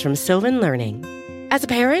show comes from Sylvan Learning. As a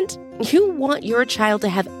parent, you want your child to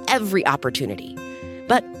have every opportunity.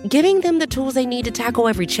 But giving them the tools they need to tackle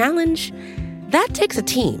every challenge, that takes a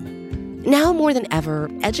team. Now more than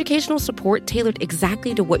ever, educational support tailored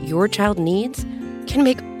exactly to what your child needs can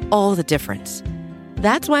make all the difference.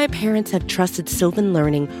 That's why parents have trusted Sylvan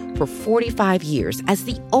Learning for 45 years as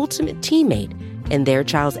the ultimate teammate in their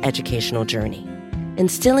child's educational journey.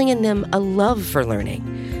 instilling in them a love for learning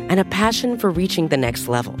and a passion for reaching the next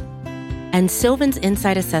level. And Sylvan's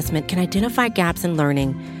Insight Assessment can identify gaps in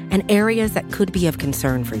learning and areas that could be of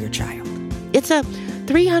concern for your child. It's a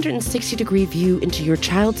 360-degree view into your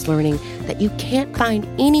child's learning that you can't find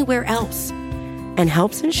anywhere else, and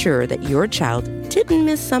helps ensure that your child didn't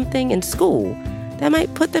miss something in school that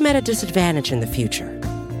might put them at a disadvantage in the future.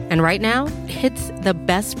 And right now, it's the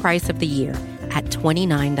best price of the year at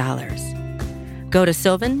 $29. Go to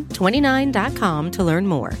sylvan29.com to learn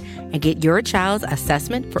more and get your child's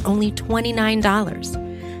assessment for only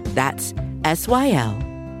 $29. That's SYLVAN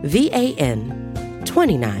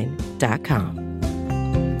 29.com.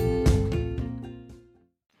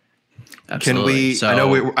 Absolutely. Can we?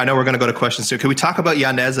 I know we're going to go to questions soon. Can we talk about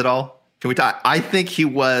Yanez at all? Can we talk? I think he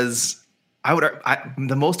was.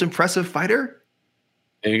 The most impressive fighter.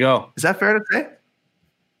 There you go. Is that fair to say?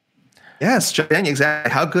 Yes,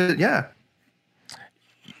 exactly. How good? Yeah,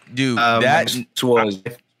 dude. That was.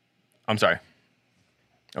 I'm sorry.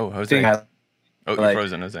 Oh, Jose. You're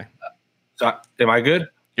frozen, Jose. So, am I good?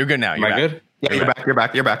 You're good now. Am I good? Yeah, you're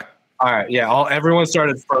back. You're back. All right. Yeah. Everyone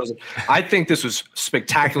started frozen. I think this was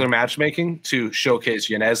spectacular matchmaking to showcase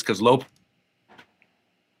Yanez, because Lopez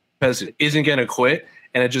isn't going to quit.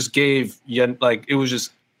 And it just gave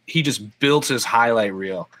he just built his highlight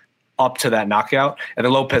reel up to that knockout. And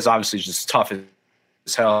then Lopez obviously is just tough as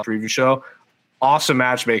hell preview show. Awesome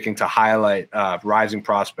matchmaking to highlight rising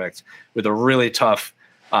prospects with a really tough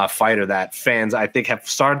fighter that fans, I think, have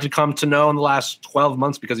started to come to know in the last 12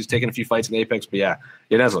 months because he's taken a few fights in Apex. But yeah,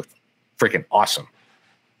 Yanez looked freaking awesome.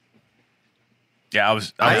 Yeah, I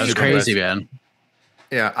was crazy, man.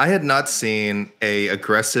 Yeah, I had not seen a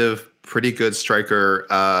aggressive, pretty good striker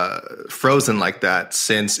frozen like that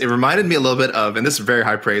since. It reminded me a little bit of, and this is very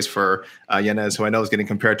high praise for Yanez, who I know is getting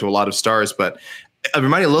compared to a lot of stars, but it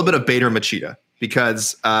reminded me a little bit of Bader Machida,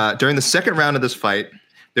 because during the second round of this fight,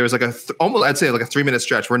 there was like almost, I'd say like a 3-minute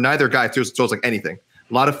stretch where neither guy throws like anything.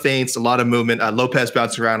 A lot of feints, a lot of movement. Lopez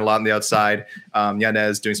bouncing around a lot on the outside.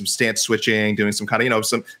 Yanez doing some stance switching, doing some kind of,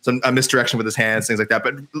 some misdirection with his hands, things like that.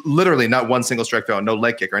 But literally not one single strike throw, no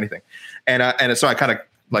leg kick or anything. And so I kind of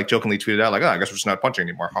like jokingly tweeted out like, oh, I guess we're just not punching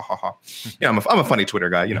anymore. Ha ha ha. Yeah, I'm a funny Twitter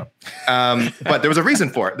guy, you know. But there was a reason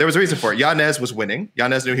for it. Yanez was winning.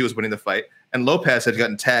 Yanez knew he was winning the fight. And Lopez had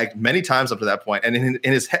gotten tagged many times up to that point. And in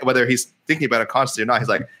his head, whether he's thinking about it consciously or not, he's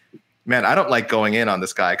like, man, I don't like going in on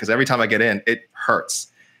this guy because every time I get in, it hurts.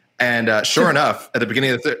 And sure enough, at the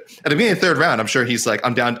beginning of the third round, I'm sure he's like,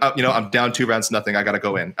 I'm down 2-0. I got to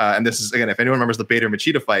go in. And this is, again, if anyone remembers the Bader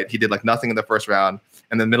Machida fight, he did like nothing in the first round.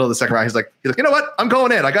 And then the middle of the second round, he's like, you know what? I'm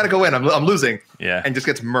going in. I got to go in. I'm losing. Yeah. And just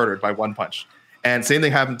gets murdered by one punch. And same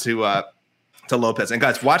thing happened to Lopez. And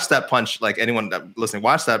guys, watch that punch. Like anyone listening,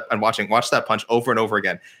 watch that punch over and over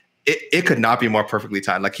again. It could not be more perfectly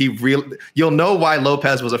timed. Like you'll know why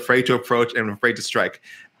Lopez was afraid to approach and afraid to strike.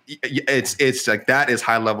 It's like, that is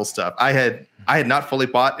high level stuff. I had not fully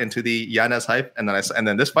bought into the Yanez hype, and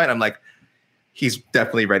then this fight, I'm like, he's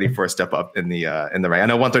definitely ready for a step up in the ring. I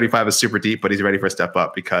know 135 is super deep, but he's ready for a step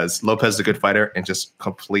up because Lopez is a good fighter and just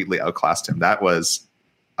completely outclassed him. That was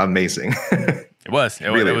amazing. It was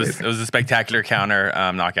a spectacular counter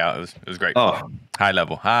knockout. It was great. Oh, high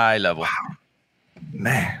level. Wow.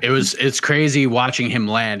 Man, it's crazy watching him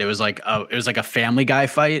land. It was like a Family Guy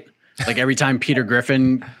fight. Like every time Peter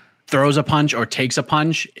Griffin throws a punch or takes a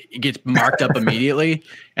punch, it gets marked up immediately.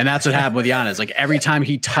 And that's what happened with Yanez. Like every time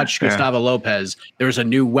he touched Gustavo Lopez, there was a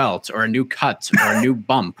new welt or a new cut or a new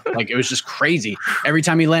bump. Like it was just crazy. Every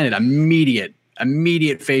time he landed,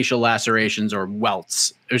 immediate facial lacerations or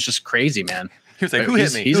welts. It was just crazy, man. He was like, who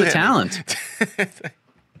hit me? He's a talent.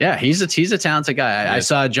 Yeah, he's a talented guy. I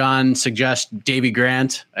saw John suggest Davey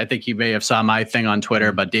Grant. I think he may have saw my thing on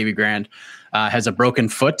Twitter, but Davey Grant has a broken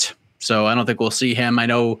foot, so I don't think we'll see him. I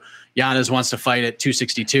know Yanez wants to fight at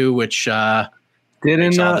 262, which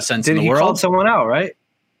makes all the sense in the world. He called someone out, right?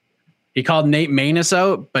 He called Nate Maness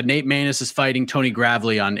out, but Nate Maness is fighting Tony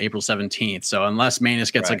Gravely on April 17th. So unless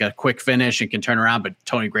Maness gets like a quick finish and can turn around, but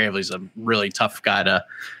Tony Gravely's a really tough guy to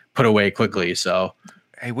put away quickly. So.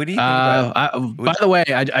 Hey, what do you think about? By the way,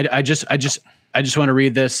 I just want to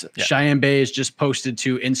read this. Yeah. Cheyenne Bay has just posted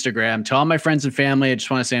to Instagram. To all my friends and family, I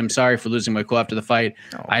just want to say I'm sorry for losing my cool after the fight.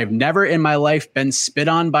 Oh. I have never in my life been spit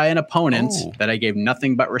on by an opponent that I gave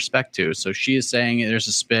nothing but respect to. So she is saying there's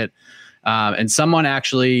a spit. And someone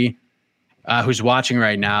actually who's watching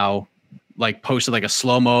right now, like posted like a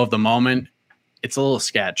slow-mo of the moment. It's a little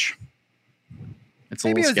sketch. It's a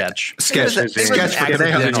little sketch. Sketch for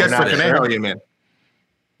Canejo, you mean?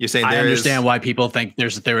 You're saying I understand why people think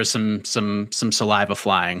there was some saliva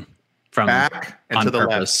flying from back and on to the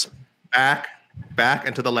purpose. left, back back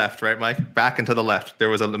and to the left, right, Mike? Back and to the left. There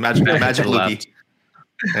was a magic loogie.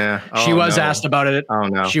 Yeah. She was asked about it. Oh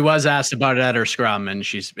no. She was asked about it at her scrum, and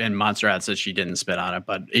Montserrat said she didn't spit on it.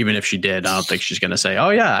 But even if she did, I don't think she's going to say,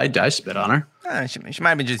 "Oh yeah, I spit on her." She might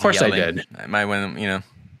have been just. Of course, yelling. I did. I might win. It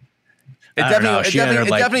It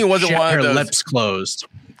definitely wasn't one of those. Her lips closed.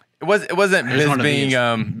 It wasn't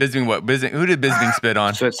Bisbing. Bisbing. Who did Bisbing spit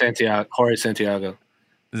on? So it's Santiago. Jorge Santiago.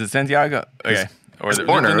 Is it Santiago? Okay. Or the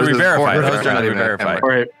corner. Rivera fight. That was during the Rivera Rivera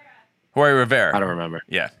fight. Jorge Rivera. I don't remember.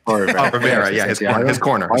 Yeah. Rivera. Yeah, his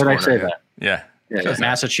corner. Why did I say that? Yeah.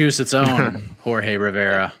 Massachusetts' own Jorge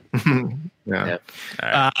Rivera. Yeah.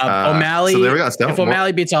 O'Malley. So there we go. If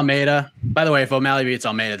O'Malley beats Almeida, by the way, if O'Malley beats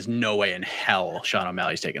Almeida, there's no way in hell Sean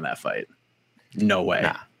O'Malley's taking that fight. No way.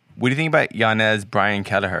 Nah. What do you think about Yanez Brian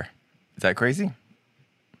Kelleher? Is that crazy?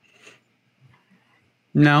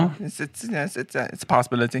 No, It's a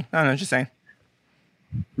possibility. No, just saying.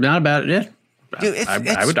 not about it. Dude,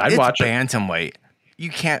 I'd watch it. Bantamweight. You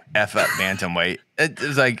can't F up bantamweight.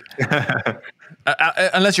 It's like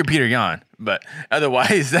unless you're Peter Yan, but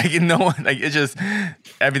otherwise, like no one, like it's just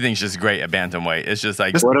everything's just great at bantamweight. It's just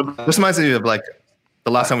like this reminds me of like the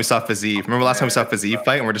last time we saw Fiziev. Remember last time we saw Fiziev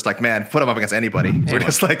fight, and we're just like, man, put him up against anybody. We're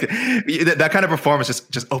just like that kind of performance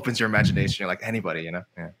just opens your imagination. You're like anybody, you know.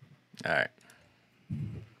 Yeah. All right.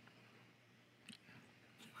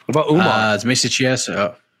 What about Umar? It's Macy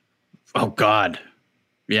Chiesa. Oh God.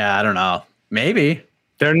 Yeah, I don't know. Maybe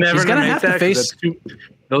They're never He's gonna have to face.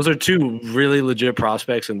 Those are two really legit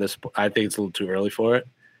prospects in this. I think it's a little too early for it,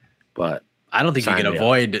 but I don't think you can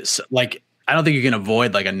avoid I don't think you can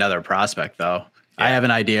avoid like another prospect though. Yeah. I have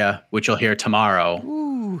an idea, which you'll hear tomorrow.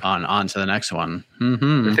 On to the next one.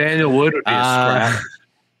 Mm-hmm. Nathaniel Wood would be a scrap.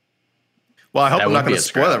 Well, I hope I'm not going to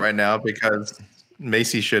spoil it right now because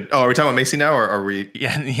Macy should. Oh, are we talking about Macy now, or are we?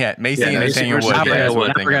 Yeah, Macy and Nathaniel Wood. That's what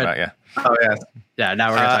I'm thinking about. Yeah. Oh yeah. Yeah.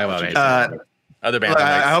 Now we're going to talk about Macy. Other bands.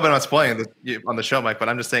 I hope I'm not spoiling on the show, Mike, but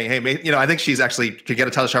I'm just saying, hey, I think she's actually could get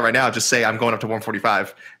a title shot right now. Just say I'm going up to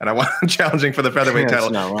 145, and I want challenging for the featherweight title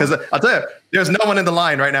because I'll tell you, there's no one in the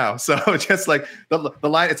line right now. So just like the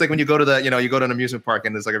line, it's like when you go to you go to an amusement park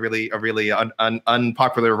and there's like a really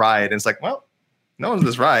unpopular ride, and it's like, well, no one's in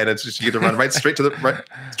this ride. It's just you get to run straight to the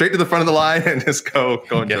front of the line and just go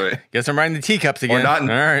enjoy it. Guess I'm riding the teacups again. All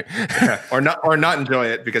right. or not enjoy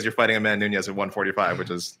it because you're fighting Amanda Nunes at 145, which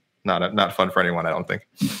is not fun for anyone, I don't think.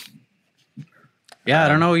 Yeah, I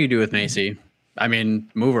don't know what you do with Macy. I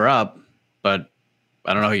mean, move her up, but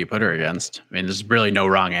I don't know who you put her against. I mean, there's really no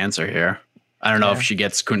wrong answer here. I don't know if she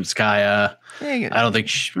gets Kunitskaya. I don't think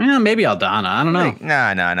maybe Aldana. I don't know. No.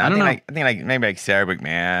 I think maybe like Sarah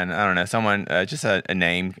McMahon. I don't know. Someone just a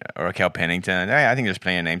name or Raquel Pennington. I think there's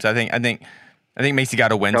plenty of names. I think Macy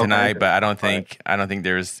got a win tonight, but I don't think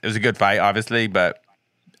it was a good fight, obviously, but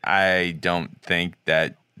I don't think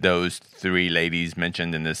that those three ladies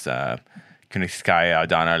mentioned in this Kunitskaya,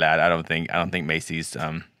 Aldana, lad. I don't think Macy's. I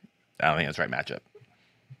don't think that's the right matchup.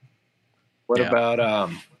 What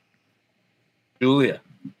about Julia?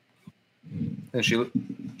 And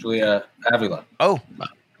Julia Avila. Oh,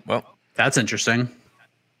 well, that's interesting.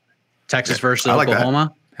 Texas versus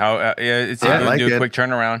Oklahoma. How? It's going to do a quick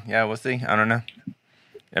turnaround. Yeah, we'll see. I don't know.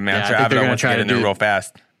 I mean, I'm sure Avila wants to get in there real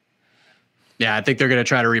fast. Yeah, I think they're going to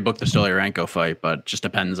try to rebook the Stoliarenko fight, but just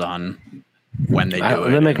depends on when they do it.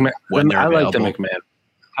 I like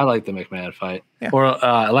the McMahon fight. Yeah. Or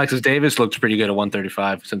Alexis Davis looks pretty good at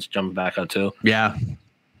 135 since jumping back up too. Yeah.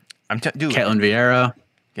 Dude. Caitlin Vieira.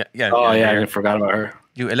 Yeah. Oh, yeah. I forgot about her.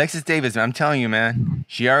 Dude, Alexis Davis, I'm telling you, man,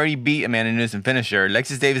 she already beat Amanda Nunes and finished her.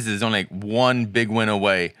 Alexis Davis is only like one big win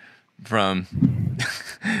away from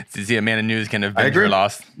to see Amanda Nunes kind of avenge her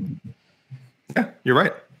loss. Yeah, you're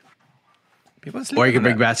right. Or you could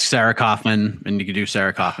bring back Sarah Kaufman, and you could do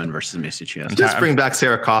Sarah Kaufman versus Macy Chiesa. Just bring back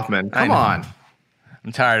Sarah Kaufman. Come on.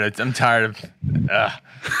 I'm tired of.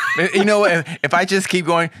 You know what? If I just keep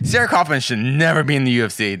going, Sarah Kaufman should never be in the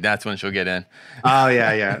UFC. That's when she'll get in. Oh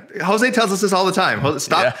yeah. Jose tells us this all the time.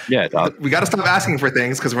 Stop. Yeah. We got to stop asking for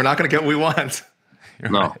things because we're not going to get what we want.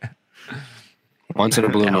 No. Once in a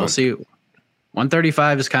blue moon. We'll see.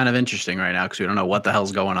 135 is kind of interesting right now because we don't know what the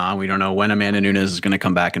hell's going on. We don't know when Amanda Nunes is going to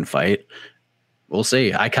come back and fight. We'll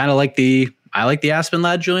see. I kind of like the Aspen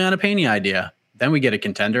lad Juliana Pena idea. Then we get a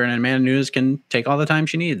contender and Amanda Nunes can take all the time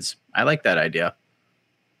she needs. I like that idea.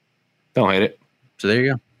 Don't hate it. So there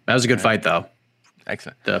you go. That was a good fight though.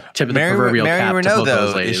 Excellent. The tip of the proverbial Mary cap Renaud, to both though,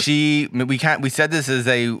 those ladies. we said this is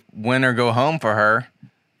a win or go home for her.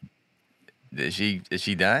 Is she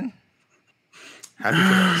done? Happy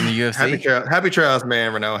trails. In the UFC? Happy trails, Mary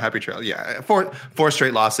Renaud. Happy trails. Yeah. Four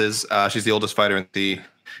straight losses. She's the oldest fighter in the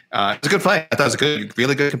It's a good fight. I thought it was a good,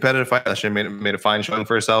 really good competitive fight. That should have made a fine showing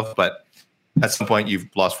for herself. But at some point,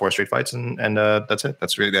 you've lost 4 straight fights, and that's it.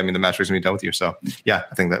 That's really, I mean, the match is going to be done with you. So yeah,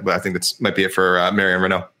 I think that's might be it for Marion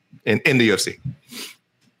Renault in the UFC.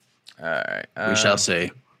 All right, we shall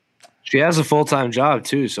see. She has a full-time job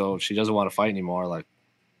too, so she doesn't want to fight anymore. Like,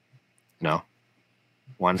 no,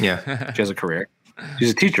 yeah, she has a career.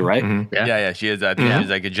 She's a teacher, right? Mm-hmm. Yeah. She is. I think she's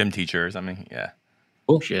like a gym teacher or something. Yeah,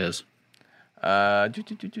 cool. She is. Let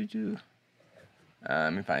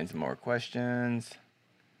me find some more questions.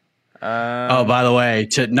 By the way,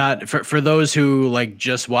 for those who like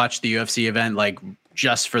just watched the UFC event, like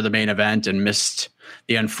just for the main event and missed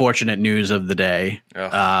the unfortunate news of the day,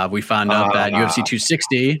 we found out that UFC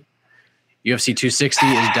 260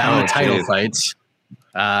 is down to title fights.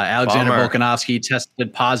 Alexander Volkanovski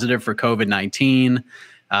tested positive for COVID-19.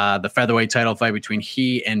 The featherweight title fight between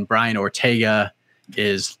he and Brian Ortega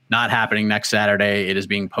is not happening next Saturday. It is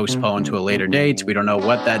being postponed to a later date. We don't know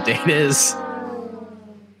what that date is.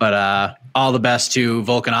 But all the best to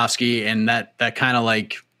Volkanovski, and that kind of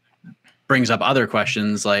like brings up other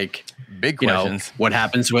questions, like big questions. What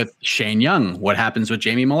happens with Shane Young? What happens with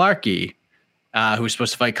Jamie Malarkey, who's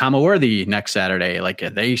supposed to fight Kama Worthy next Saturday? Like, are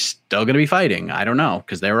they still going to be fighting? I don't know,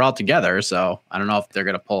 because they were all together, so I don't know if they're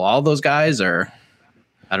going to pull all those guys, or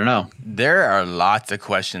I don't know. There are lots of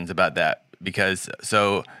questions about that because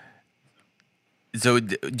so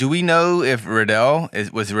do we know if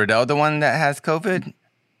was Riddell the one that has COVID?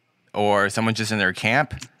 Or someone just in their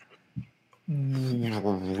camp?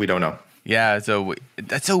 We don't know. Yeah, so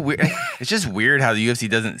that's so weird. It's just weird how the UFC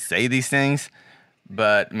doesn't say these things.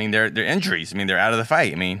 But I mean, they're injuries. I mean, they're out of the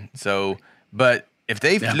fight. I mean, so but if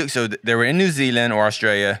they flew, so they were in New Zealand or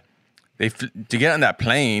Australia. To get on that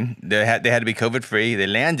plane, they had to be COVID free. They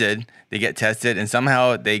landed, they get tested, and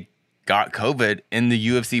somehow they got COVID in the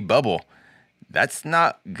UFC bubble. That's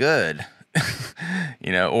not good.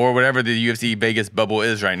 Or whatever the UFC Vegas bubble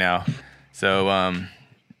is right now. So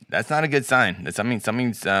that's not a good sign. That's something's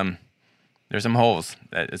there's some holes,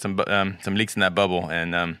 some leaks in that bubble,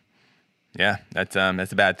 and that's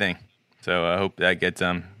a bad thing. So I hope that gets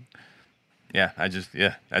that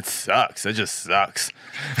sucks. It just sucks.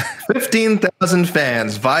 15,000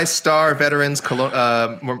 fans, Vice Star veterans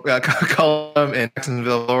column in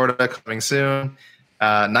Jacksonville, Florida, coming soon.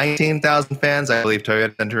 19,000 fans, I believe,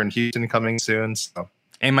 Toyota Center in Houston coming soon. So.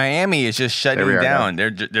 And Miami is just shutting down. Now.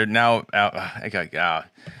 They're now out. I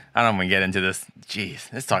don't want to get into this.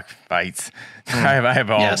 Jeez, let's talk fights. I have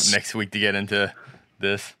all next week to get into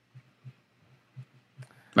this.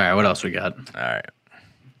 All right, what else we got? All right.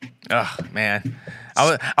 Oh man,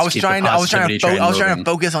 I was trying to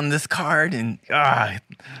focus on this card and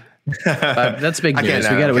that's big news.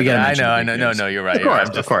 We got. I know. No, you're right.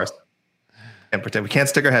 Of course. And pretend we can't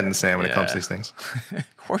stick our head in the sand when it comes to these things.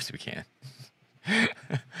 Of course we can.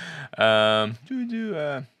 There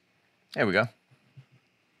we go.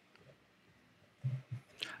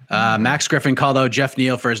 Max Griffin called out Jeff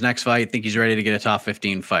Neal for his next fight. Think he's ready to get a top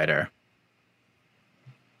 15 fighter.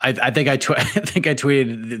 I think I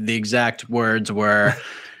tweeted the exact words were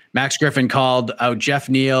Max Griffin called out Jeff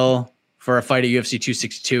Neal for a fight at UFC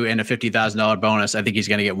 262 and a $50,000 bonus. I think he's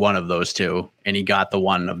going to get one of those two, and he got the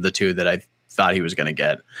one of the two that I thought he was going to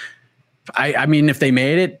get. I mean, if they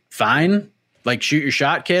made it, fine. Like, shoot your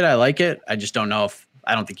shot, kid. I like it. I just don't know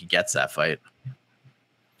I don't think he gets that fight.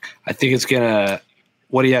 I think it's going to,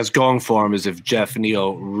 what he has going for him is if Jeff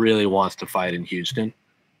Neal really wants to fight in Houston,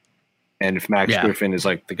 and if Max Griffin is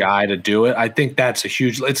like the guy to do it, I think that's a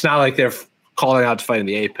huge, it's not like they're calling out to fight in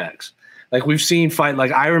the Apex. Like, we've seen fight,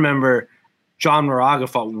 like I remember John Moraga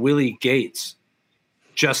fought Willie Gates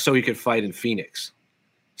just so he could fight in Phoenix.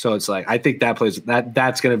 So it's like, I think that's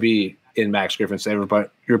going to be in Max Griffin's favor,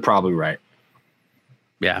 but you're probably right.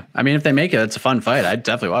 Yeah. I mean, if they make it, it's a fun fight. I'd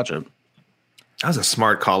definitely watch it. That was a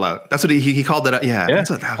smart call out. That's what he called it. Yeah.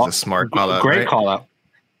 That was a smart call out. Great call out.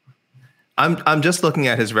 I'm just looking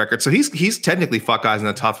at his record. So he's technically fought guys in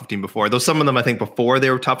the top 15 before, though some of them I think before they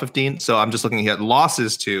were top 15. So I'm just looking, he had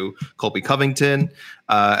losses to Colby Covington,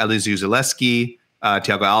 Elizeu Zaleski,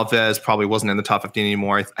 Thiago Alves probably wasn't in the top 15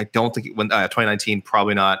 anymore. I don't think it went 2019,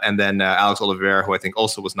 probably not. And then Alex Oliveira, who I think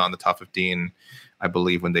also was not in the top 15, I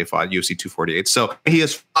believe, when they fought UFC 248. So he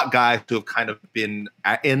has fought guys who have kind of been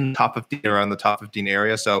in top 15 or around the top 15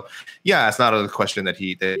 area. So yeah, it's not a question that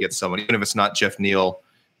he gets someone, even if it's not Jeff Neal.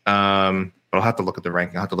 But I'll have to look at the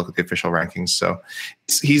ranking. I'll have to look at the official rankings. So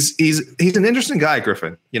he's an interesting guy,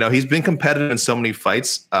 Griffin. He's been competitive in so many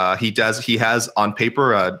fights. He has on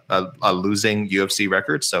paper a losing UFC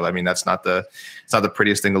record. So I mean, it's not the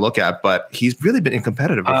prettiest thing to look at, but he's really been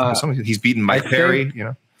competitive. He's beaten Mike Perry.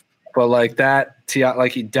 but like that, he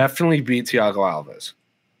definitely beat Thiago Alves.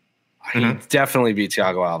 He definitely beat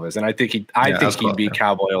Thiago Alves, and I think he beat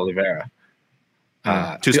Cowboy Oliveira.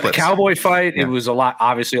 Two splits. Cowboy fight, it was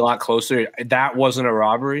obviously a lot closer. That wasn't a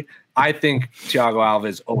robbery. I think Thiago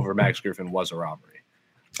Alves over Max Griffin was a robbery.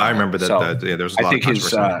 I remember that. So, there was a lot of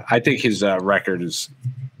controversy. I think his record is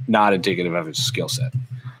not indicative of his skill set.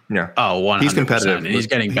 Yeah. Oh, 100%. He's competitive. And he's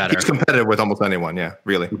getting better. He's competitive with almost anyone. Yeah,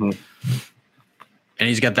 really. And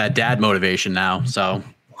he's got that dad motivation now. So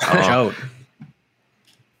watch out.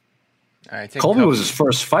 All right, Colby was his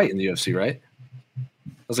first fight in the UFC, right?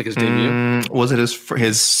 That was like his debut. Was it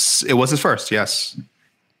his? It was his first. Yes.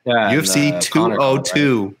 Yeah. UFC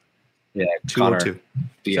 202. Right? Yeah, 202.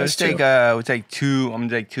 So let's take we'll take two. I'm gonna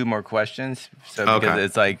take two more questions. So because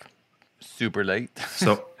it's like super late.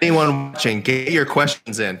 So anyone watching, get your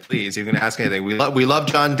questions in, please. You can ask anything. We love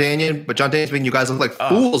John Daniel, but John Daniel's making you guys look like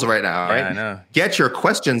fools right now, right? I know. Get your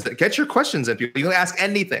questions in. People. You can ask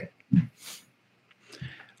anything.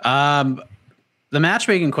 The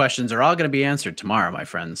matchmaking questions are all going to be answered tomorrow, my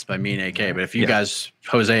friends, by me and AK. But if you guys,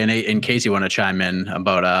 Jose and Casey, want to chime in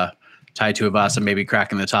about Tai Tuivasa maybe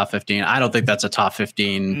cracking the top 15, I don't think that's a top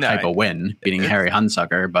 15 type of win, beating Harry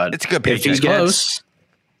Hunsucker. But it's a good if he's close.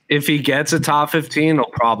 If he gets a top 15,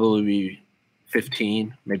 it'll probably be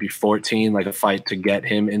 15, maybe 14, like a fight to get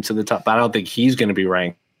him into the top. But I don't think he's going to be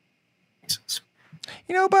ranked.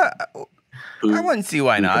 But I wouldn't see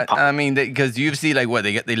why not. I mean, because UFC, like what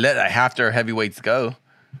they let half their heavyweights go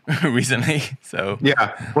recently. So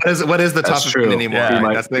what is the top 15 anymore? Yeah. He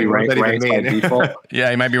might be ranked by default. Yeah,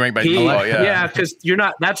 he might be ranked by default. Yeah, because you're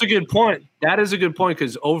not. That's a good point. That is a good point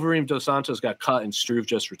because Overeem Dos Santos got cut and Struve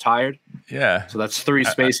just retired. Yeah, so that's three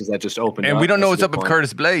spaces that just opened. And up. we don't know what's up with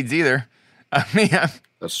Curtis Blades either. I mean,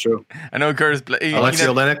 that's true. I know Curtis Blades. Alexei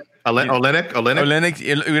Oleinik.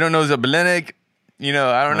 We don't know what's up with Oleinik.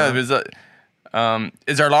 I don't know. There's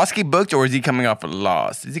is Arlovsky booked or is he coming off a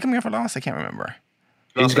loss? Is he coming off a loss? I can't remember.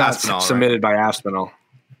 He's got submitted by Aspinall.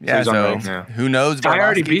 Yeah, so who knoes? I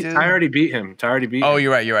already beat him. Oh,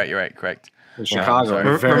 you're right. Correct. In Chicago.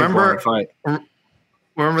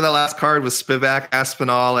 Remember that last card was Spivak,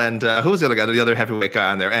 Aspinall, and who was the other guy? The other heavyweight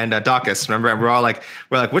guy on there, and Dawkins. Remember, and we're like,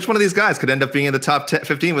 which one of these guys could end up being in the top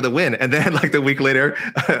 15 with a win? And then, like the week later,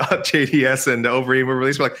 JDS and Overeem were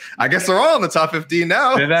released. We're like, I guess they're all in the top 15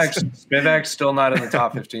 now. Spivak's still not in the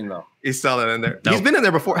top 15 though. He's still not in there. Nope. He's been in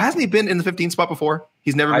there before, hasn't he? Been in the 15 spot before?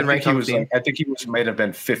 He's never been ranked top 15. I think he might have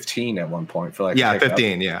been 15 at one point for 15.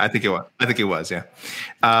 Yeah, I think it was. Yeah.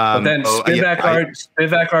 But then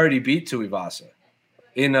Spivak already beat Tuivasa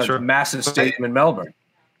in a massive stadium in Melbourne.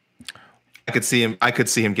 I could see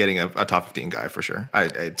him getting a top 15 guy for sure.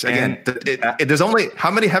 There's only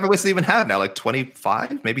how many heavyweights do they even have now? Like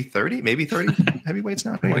 25, maybe 30 heavyweights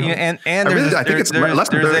now. Well, and there's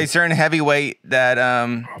a certain heavyweight that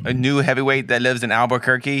a new heavyweight that lives in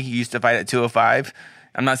Albuquerque. He used to fight at 205.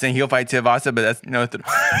 I'm not saying he'll fight Tuivasa, but that's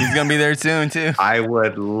he's gonna be there soon too. I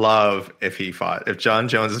would love if John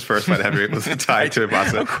Jones's first fight heavyweight was Tai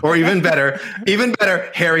Tuivasa, or even better,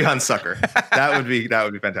 Harry Hunsucker. That would be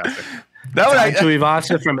fantastic. Tai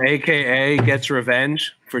Tuivasa from AKA gets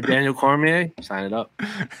revenge for Daniel Cormier. Sign it up.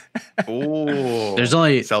 Oh, there's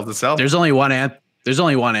only sells itself. There's only one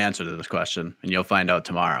answer to this question, and you'll find out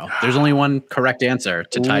tomorrow. There's only one correct answer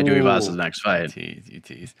to Tai Tuivasa's next fight. You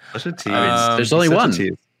tease. Such a tease. There's only one.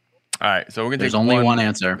 All right, so we're gonna. There's only one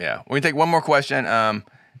answer. Yeah, we're gonna take one more question. I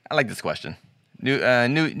like this question. New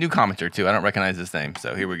commenter too. I don't recognize this name,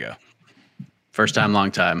 so here we go. First time,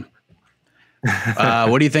 long time.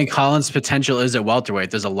 What do you think Holland's potential is at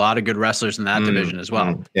welterweight? There's a lot of good wrestlers in that division as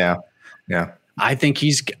well. Yeah.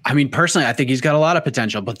 Personally, I think he's got a lot of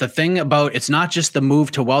potential. But the thing about it's not just the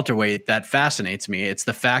move to welterweight that fascinates me. It's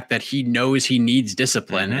the fact that he knows he needs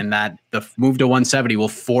discipline and that the move to 170 will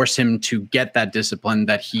force him to get that discipline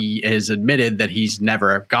that he has admitted that he's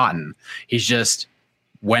never gotten. He's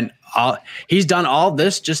done all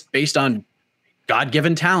this just based on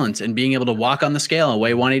God-given talents and being able to walk on the scale and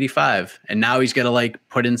weigh 185. And now he's got to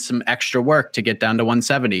put in some extra work to get down to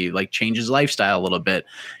 170, change his lifestyle a little bit,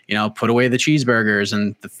 put away the cheeseburgers.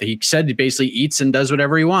 And he said he basically eats and does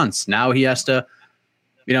whatever he wants. Now he has to,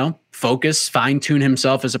 focus, fine tune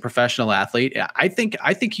himself as a professional athlete. I think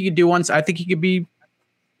he could do once. I think he could be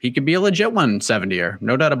a legit 170er.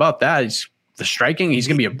 No doubt about that. He's the striking. He's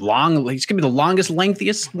going to be the longest,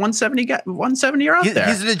 lengthiest 170er out there.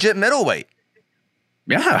 He's a legit middleweight.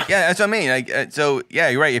 Yeah, that's what I mean. So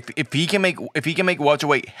you're right. If he can make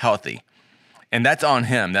welterweight healthy, and that's on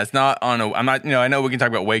him. That's not on a. I'm not. I know we can talk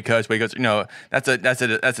about weight cuts. That's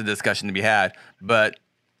a discussion to be had. But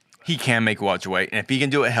he can make welterweight, and if he can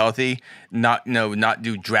do it healthy, not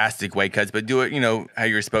do drastic weight cuts, but do it how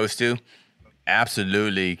you're supposed to.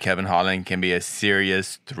 Absolutely, Kevin Holland can be a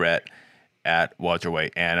serious threat at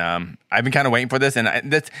welterweight, and I've been kind of waiting for this,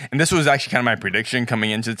 and this was actually kind of my prediction coming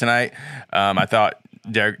into tonight. I thought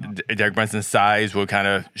Derek Brunson's size will kind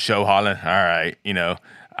of show Holland, all right,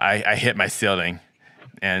 I hit my ceiling,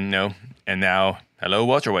 and now hello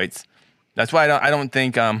welterweights. That's why I don't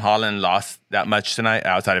think Holland lost that much tonight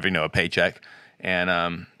outside of a paycheck, and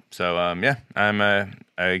I'm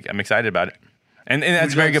excited about it, and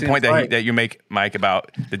that's a very good point that you make, Mike, about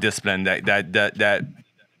the discipline that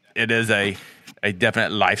it is a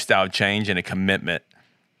definite lifestyle change and a commitment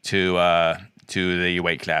to the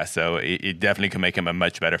weight class. So it definitely can make him a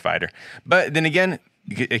much better fighter. But then again,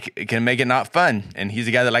 it can make it not fun, and he's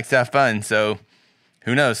a guy that likes to have fun. So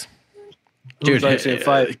who knows? Dude,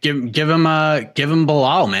 give him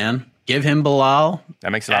Bilal, man. Give him Bilal.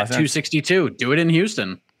 That makes a lot of sense. 262. Do it in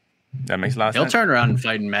Houston. That makes a lot of sense. He'll turn around and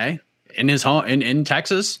fight in May in his home in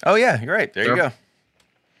Texas. Oh yeah, you're right. There you go. I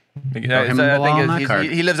think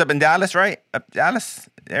he lives up in Dallas, right? Up Dallas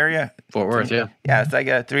area, Fort Worth. Yeah, it's like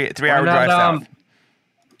a 3-hour drive south.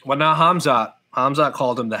 Well, now Hamzat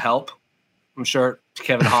called him the help. I'm sure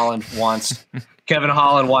Kevin Holland wants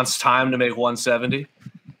time to make 170.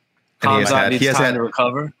 Hamzat needs time to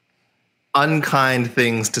recover. Unkind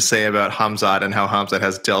things to say about Hamzat and how Hamzat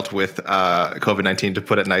has dealt with COVID-19, to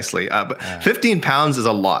put it nicely. But 15 pounds is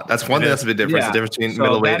a lot. That's one thing that's a bit different. The difference between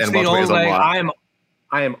middleweight and welterweight is a lot.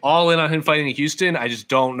 I am all in on him fighting in Houston. I just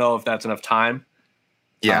don't know if that's enough time.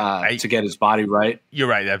 To get his body right. You're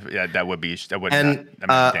right. That would be dangerous.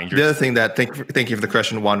 The other thing that thank you for the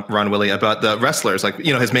question, Ron Willie, about the wrestlers. Like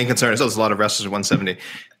his main concern is there's a lot of wrestlers at 170.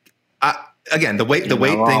 Again, the weight thing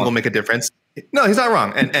will make a difference. No, he's not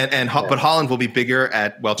wrong. But Holland will be bigger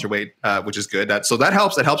at welterweight, which is good. So that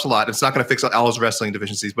helps. It helps a lot. It's not going to fix all his wrestling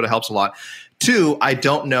deficiencies, but it helps a lot. 2, I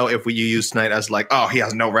don't know if you use tonight as like, oh, he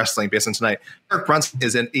has no wrestling based on tonight. Derek Brunson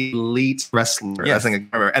is an elite wrestler. Yes. I think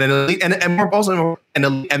I remember. And an elite, and also an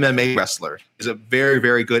elite MMA wrestler. He's a very,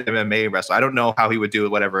 very good MMA wrestler. I don't know how he would do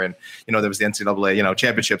it, whatever. And there was the NCAA,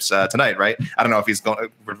 championships tonight, right? I don't know if he's going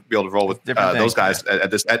to be able to roll with those guys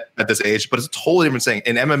at this age, but it's a totally different thing.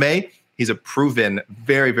 In MMA, he's a proven,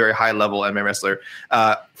 very, very high level MMA wrestler.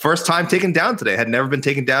 First time taken down today. Had never been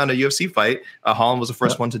taken down in a UFC fight. Holland was the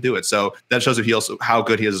first one to do it. So that shows how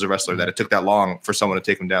good he is as a wrestler, that it took that long for someone to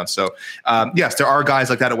take him down. So yes, there are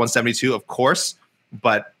guys like that at 172, of course,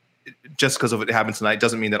 but just because of what happened tonight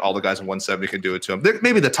doesn't mean that all the guys in 170 can do it to him.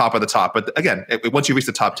 Maybe the top of the top, but again, once you reach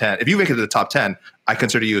the top 10, if you make it to the top 10, I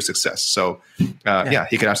consider you a success. So he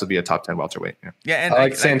can actually be a top 10 welterweight. And I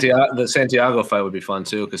like Santiago. The Santiago fight would be fun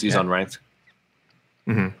too because he's unranked.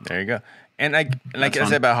 Mm-hmm. There you go. And I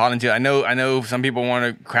said about Holland too. I know some people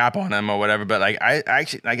want to crap on him or whatever, but I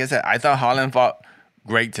actually, like I said, I thought Holland fought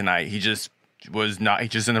great tonight. He just was not. He's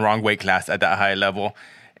just in the wrong weight class at that high level,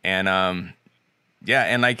 and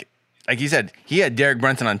and like you said, he had Derek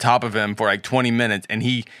Brunson on top of him for like 20 minutes,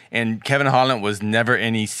 and Kevin Holland was never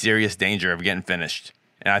any serious danger of getting finished,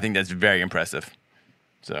 and I think that's very impressive.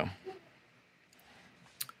 So,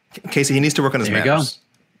 Casey, he needs to work on his manners.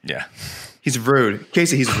 Yeah. He's rude.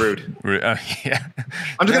 Casey, he's rude. Yeah.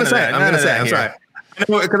 I'm just going to say it. I'm sorry.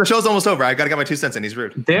 Because the show's almost over. I got to get my 2 cents in. He's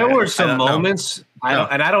rude. There were some moments,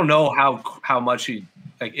 I don't know how much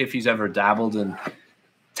if he's ever dabbled in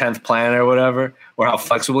 10th Planet or whatever, or how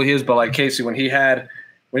flexible he is. But like Casey, when he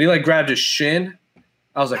grabbed his shin,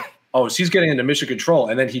 I was like, oh, so he's getting into mission control.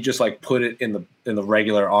 And then he just like put it in the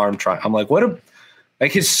regular arm triangle. I'm like,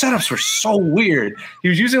 like his setups were so weird. He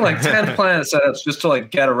was using like 10th Planet setups just to like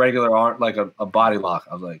get a regular arm, like a body lock.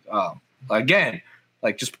 I was like, oh, again,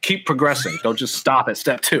 like just keep progressing. Don't just stop at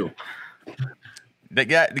step 2. The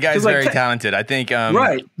guy's very talented. I think.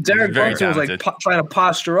 Right. Derek Brunson was like trying to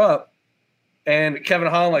posture up, and Kevin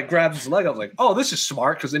Holland like grabs his leg. I was like, oh, this is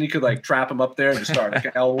smart, because then you could like trap him up there and just start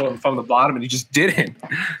like elbow him from the bottom, and he just didn't.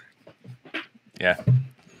 Yeah.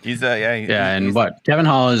 He's and what? Kevin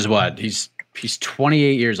Holland is what? He's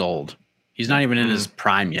 28 years old. He's not even in his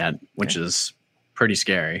prime yet, which is pretty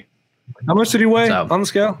scary. How much did he weigh on the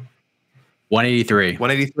scale? 183.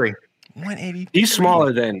 183. He's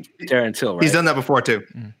smaller than Darren Till, right? He's done that before too.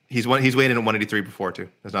 He's weighed in at 183 before too.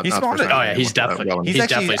 He's smaller. Oh yeah, he's definitely. He's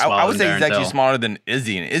definitely smaller. I would say he's actually smaller than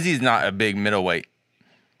Izzy, and Izzy's not a big middleweight.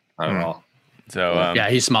 I don't know. So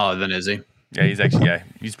he's smaller than Izzy. Yeah, he's actually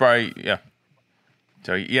he's probably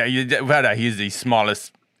So he's the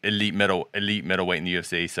smallest elite middleweight in the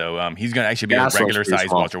UFC. So he's going to actually be a regular size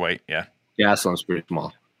welterweight. Yeah. Gaslam's pretty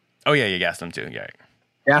small. Oh yeah, Gaslam too. Yeah.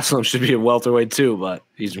 Gaslam should be a welterweight too, but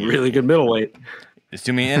he's really good middleweight. There's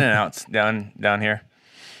too many in and outs down here.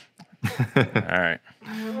 All right.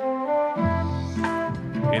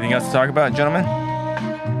 Anything else to talk about, gentlemen?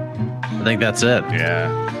 I think that's it.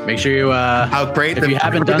 Yeah. Make sure you how great if you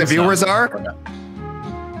haven't done the viewers so, are.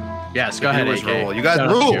 Yes, go ahead. Rule. You guys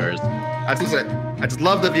rule. I just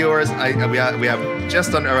love the viewers. We have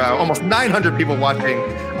just under almost 900 people watching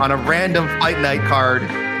on a random fight night card. We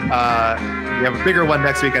have a bigger one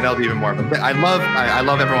next week, and there'll be even more. But I love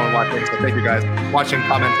everyone watching. So thank you guys watching,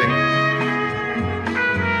 commenting.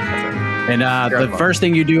 And the first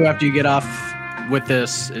thing you do after you get off with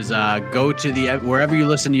this is go to wherever you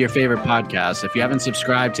listen to your favorite podcast. If you haven't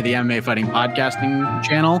subscribed to the MMA Fighting Podcasting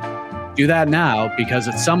channel, do that now, because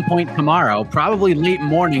at some point tomorrow, probably late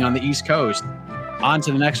morning on the East Coast, on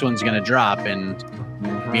to the next one's going to drop, and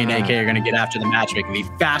me and AK are going to get after the matchmaking, the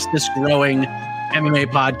fastest growing MMA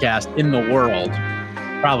podcast in the world.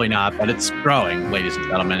 Probably not, but it's growing, ladies and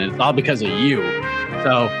gentlemen. It's all because of you.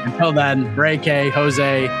 So until then, for AK,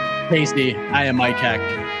 Jose, Casey, I am Mike Heck.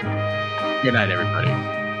 Good night, everybody.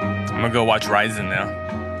 I'm going to go watch Ryzen now.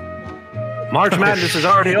 March Madness is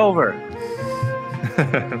already over.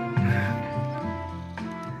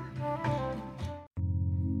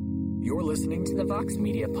 You're listening to the Vox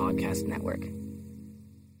Media Podcast Network.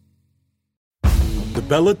 The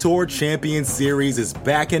Bellator Champion Series is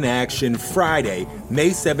back in action Friday,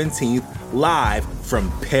 May 17th, live from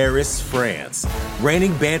Paris, France.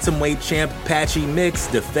 Reigning bantamweight champ Patchy Mix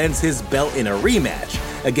defends his belt in a rematch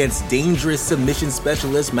against dangerous submission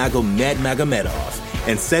specialist Magomed Magomedov.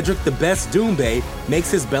 And Cedric the Best Doumbé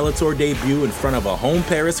makes his Bellator debut in front of a home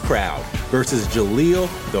Paris crowd versus Jaleel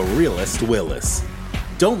the Realist Willis.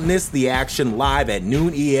 Don't miss the action live at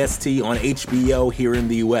noon EST on HBO here in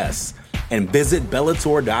the US. And visit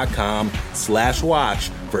Bellator.com/watch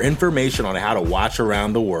for information on how to watch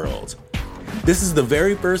around the world. This is the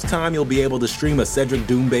very first time you'll be able to stream a Cedric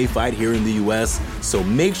Doumbé fight here in the US, so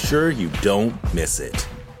make sure you don't miss it.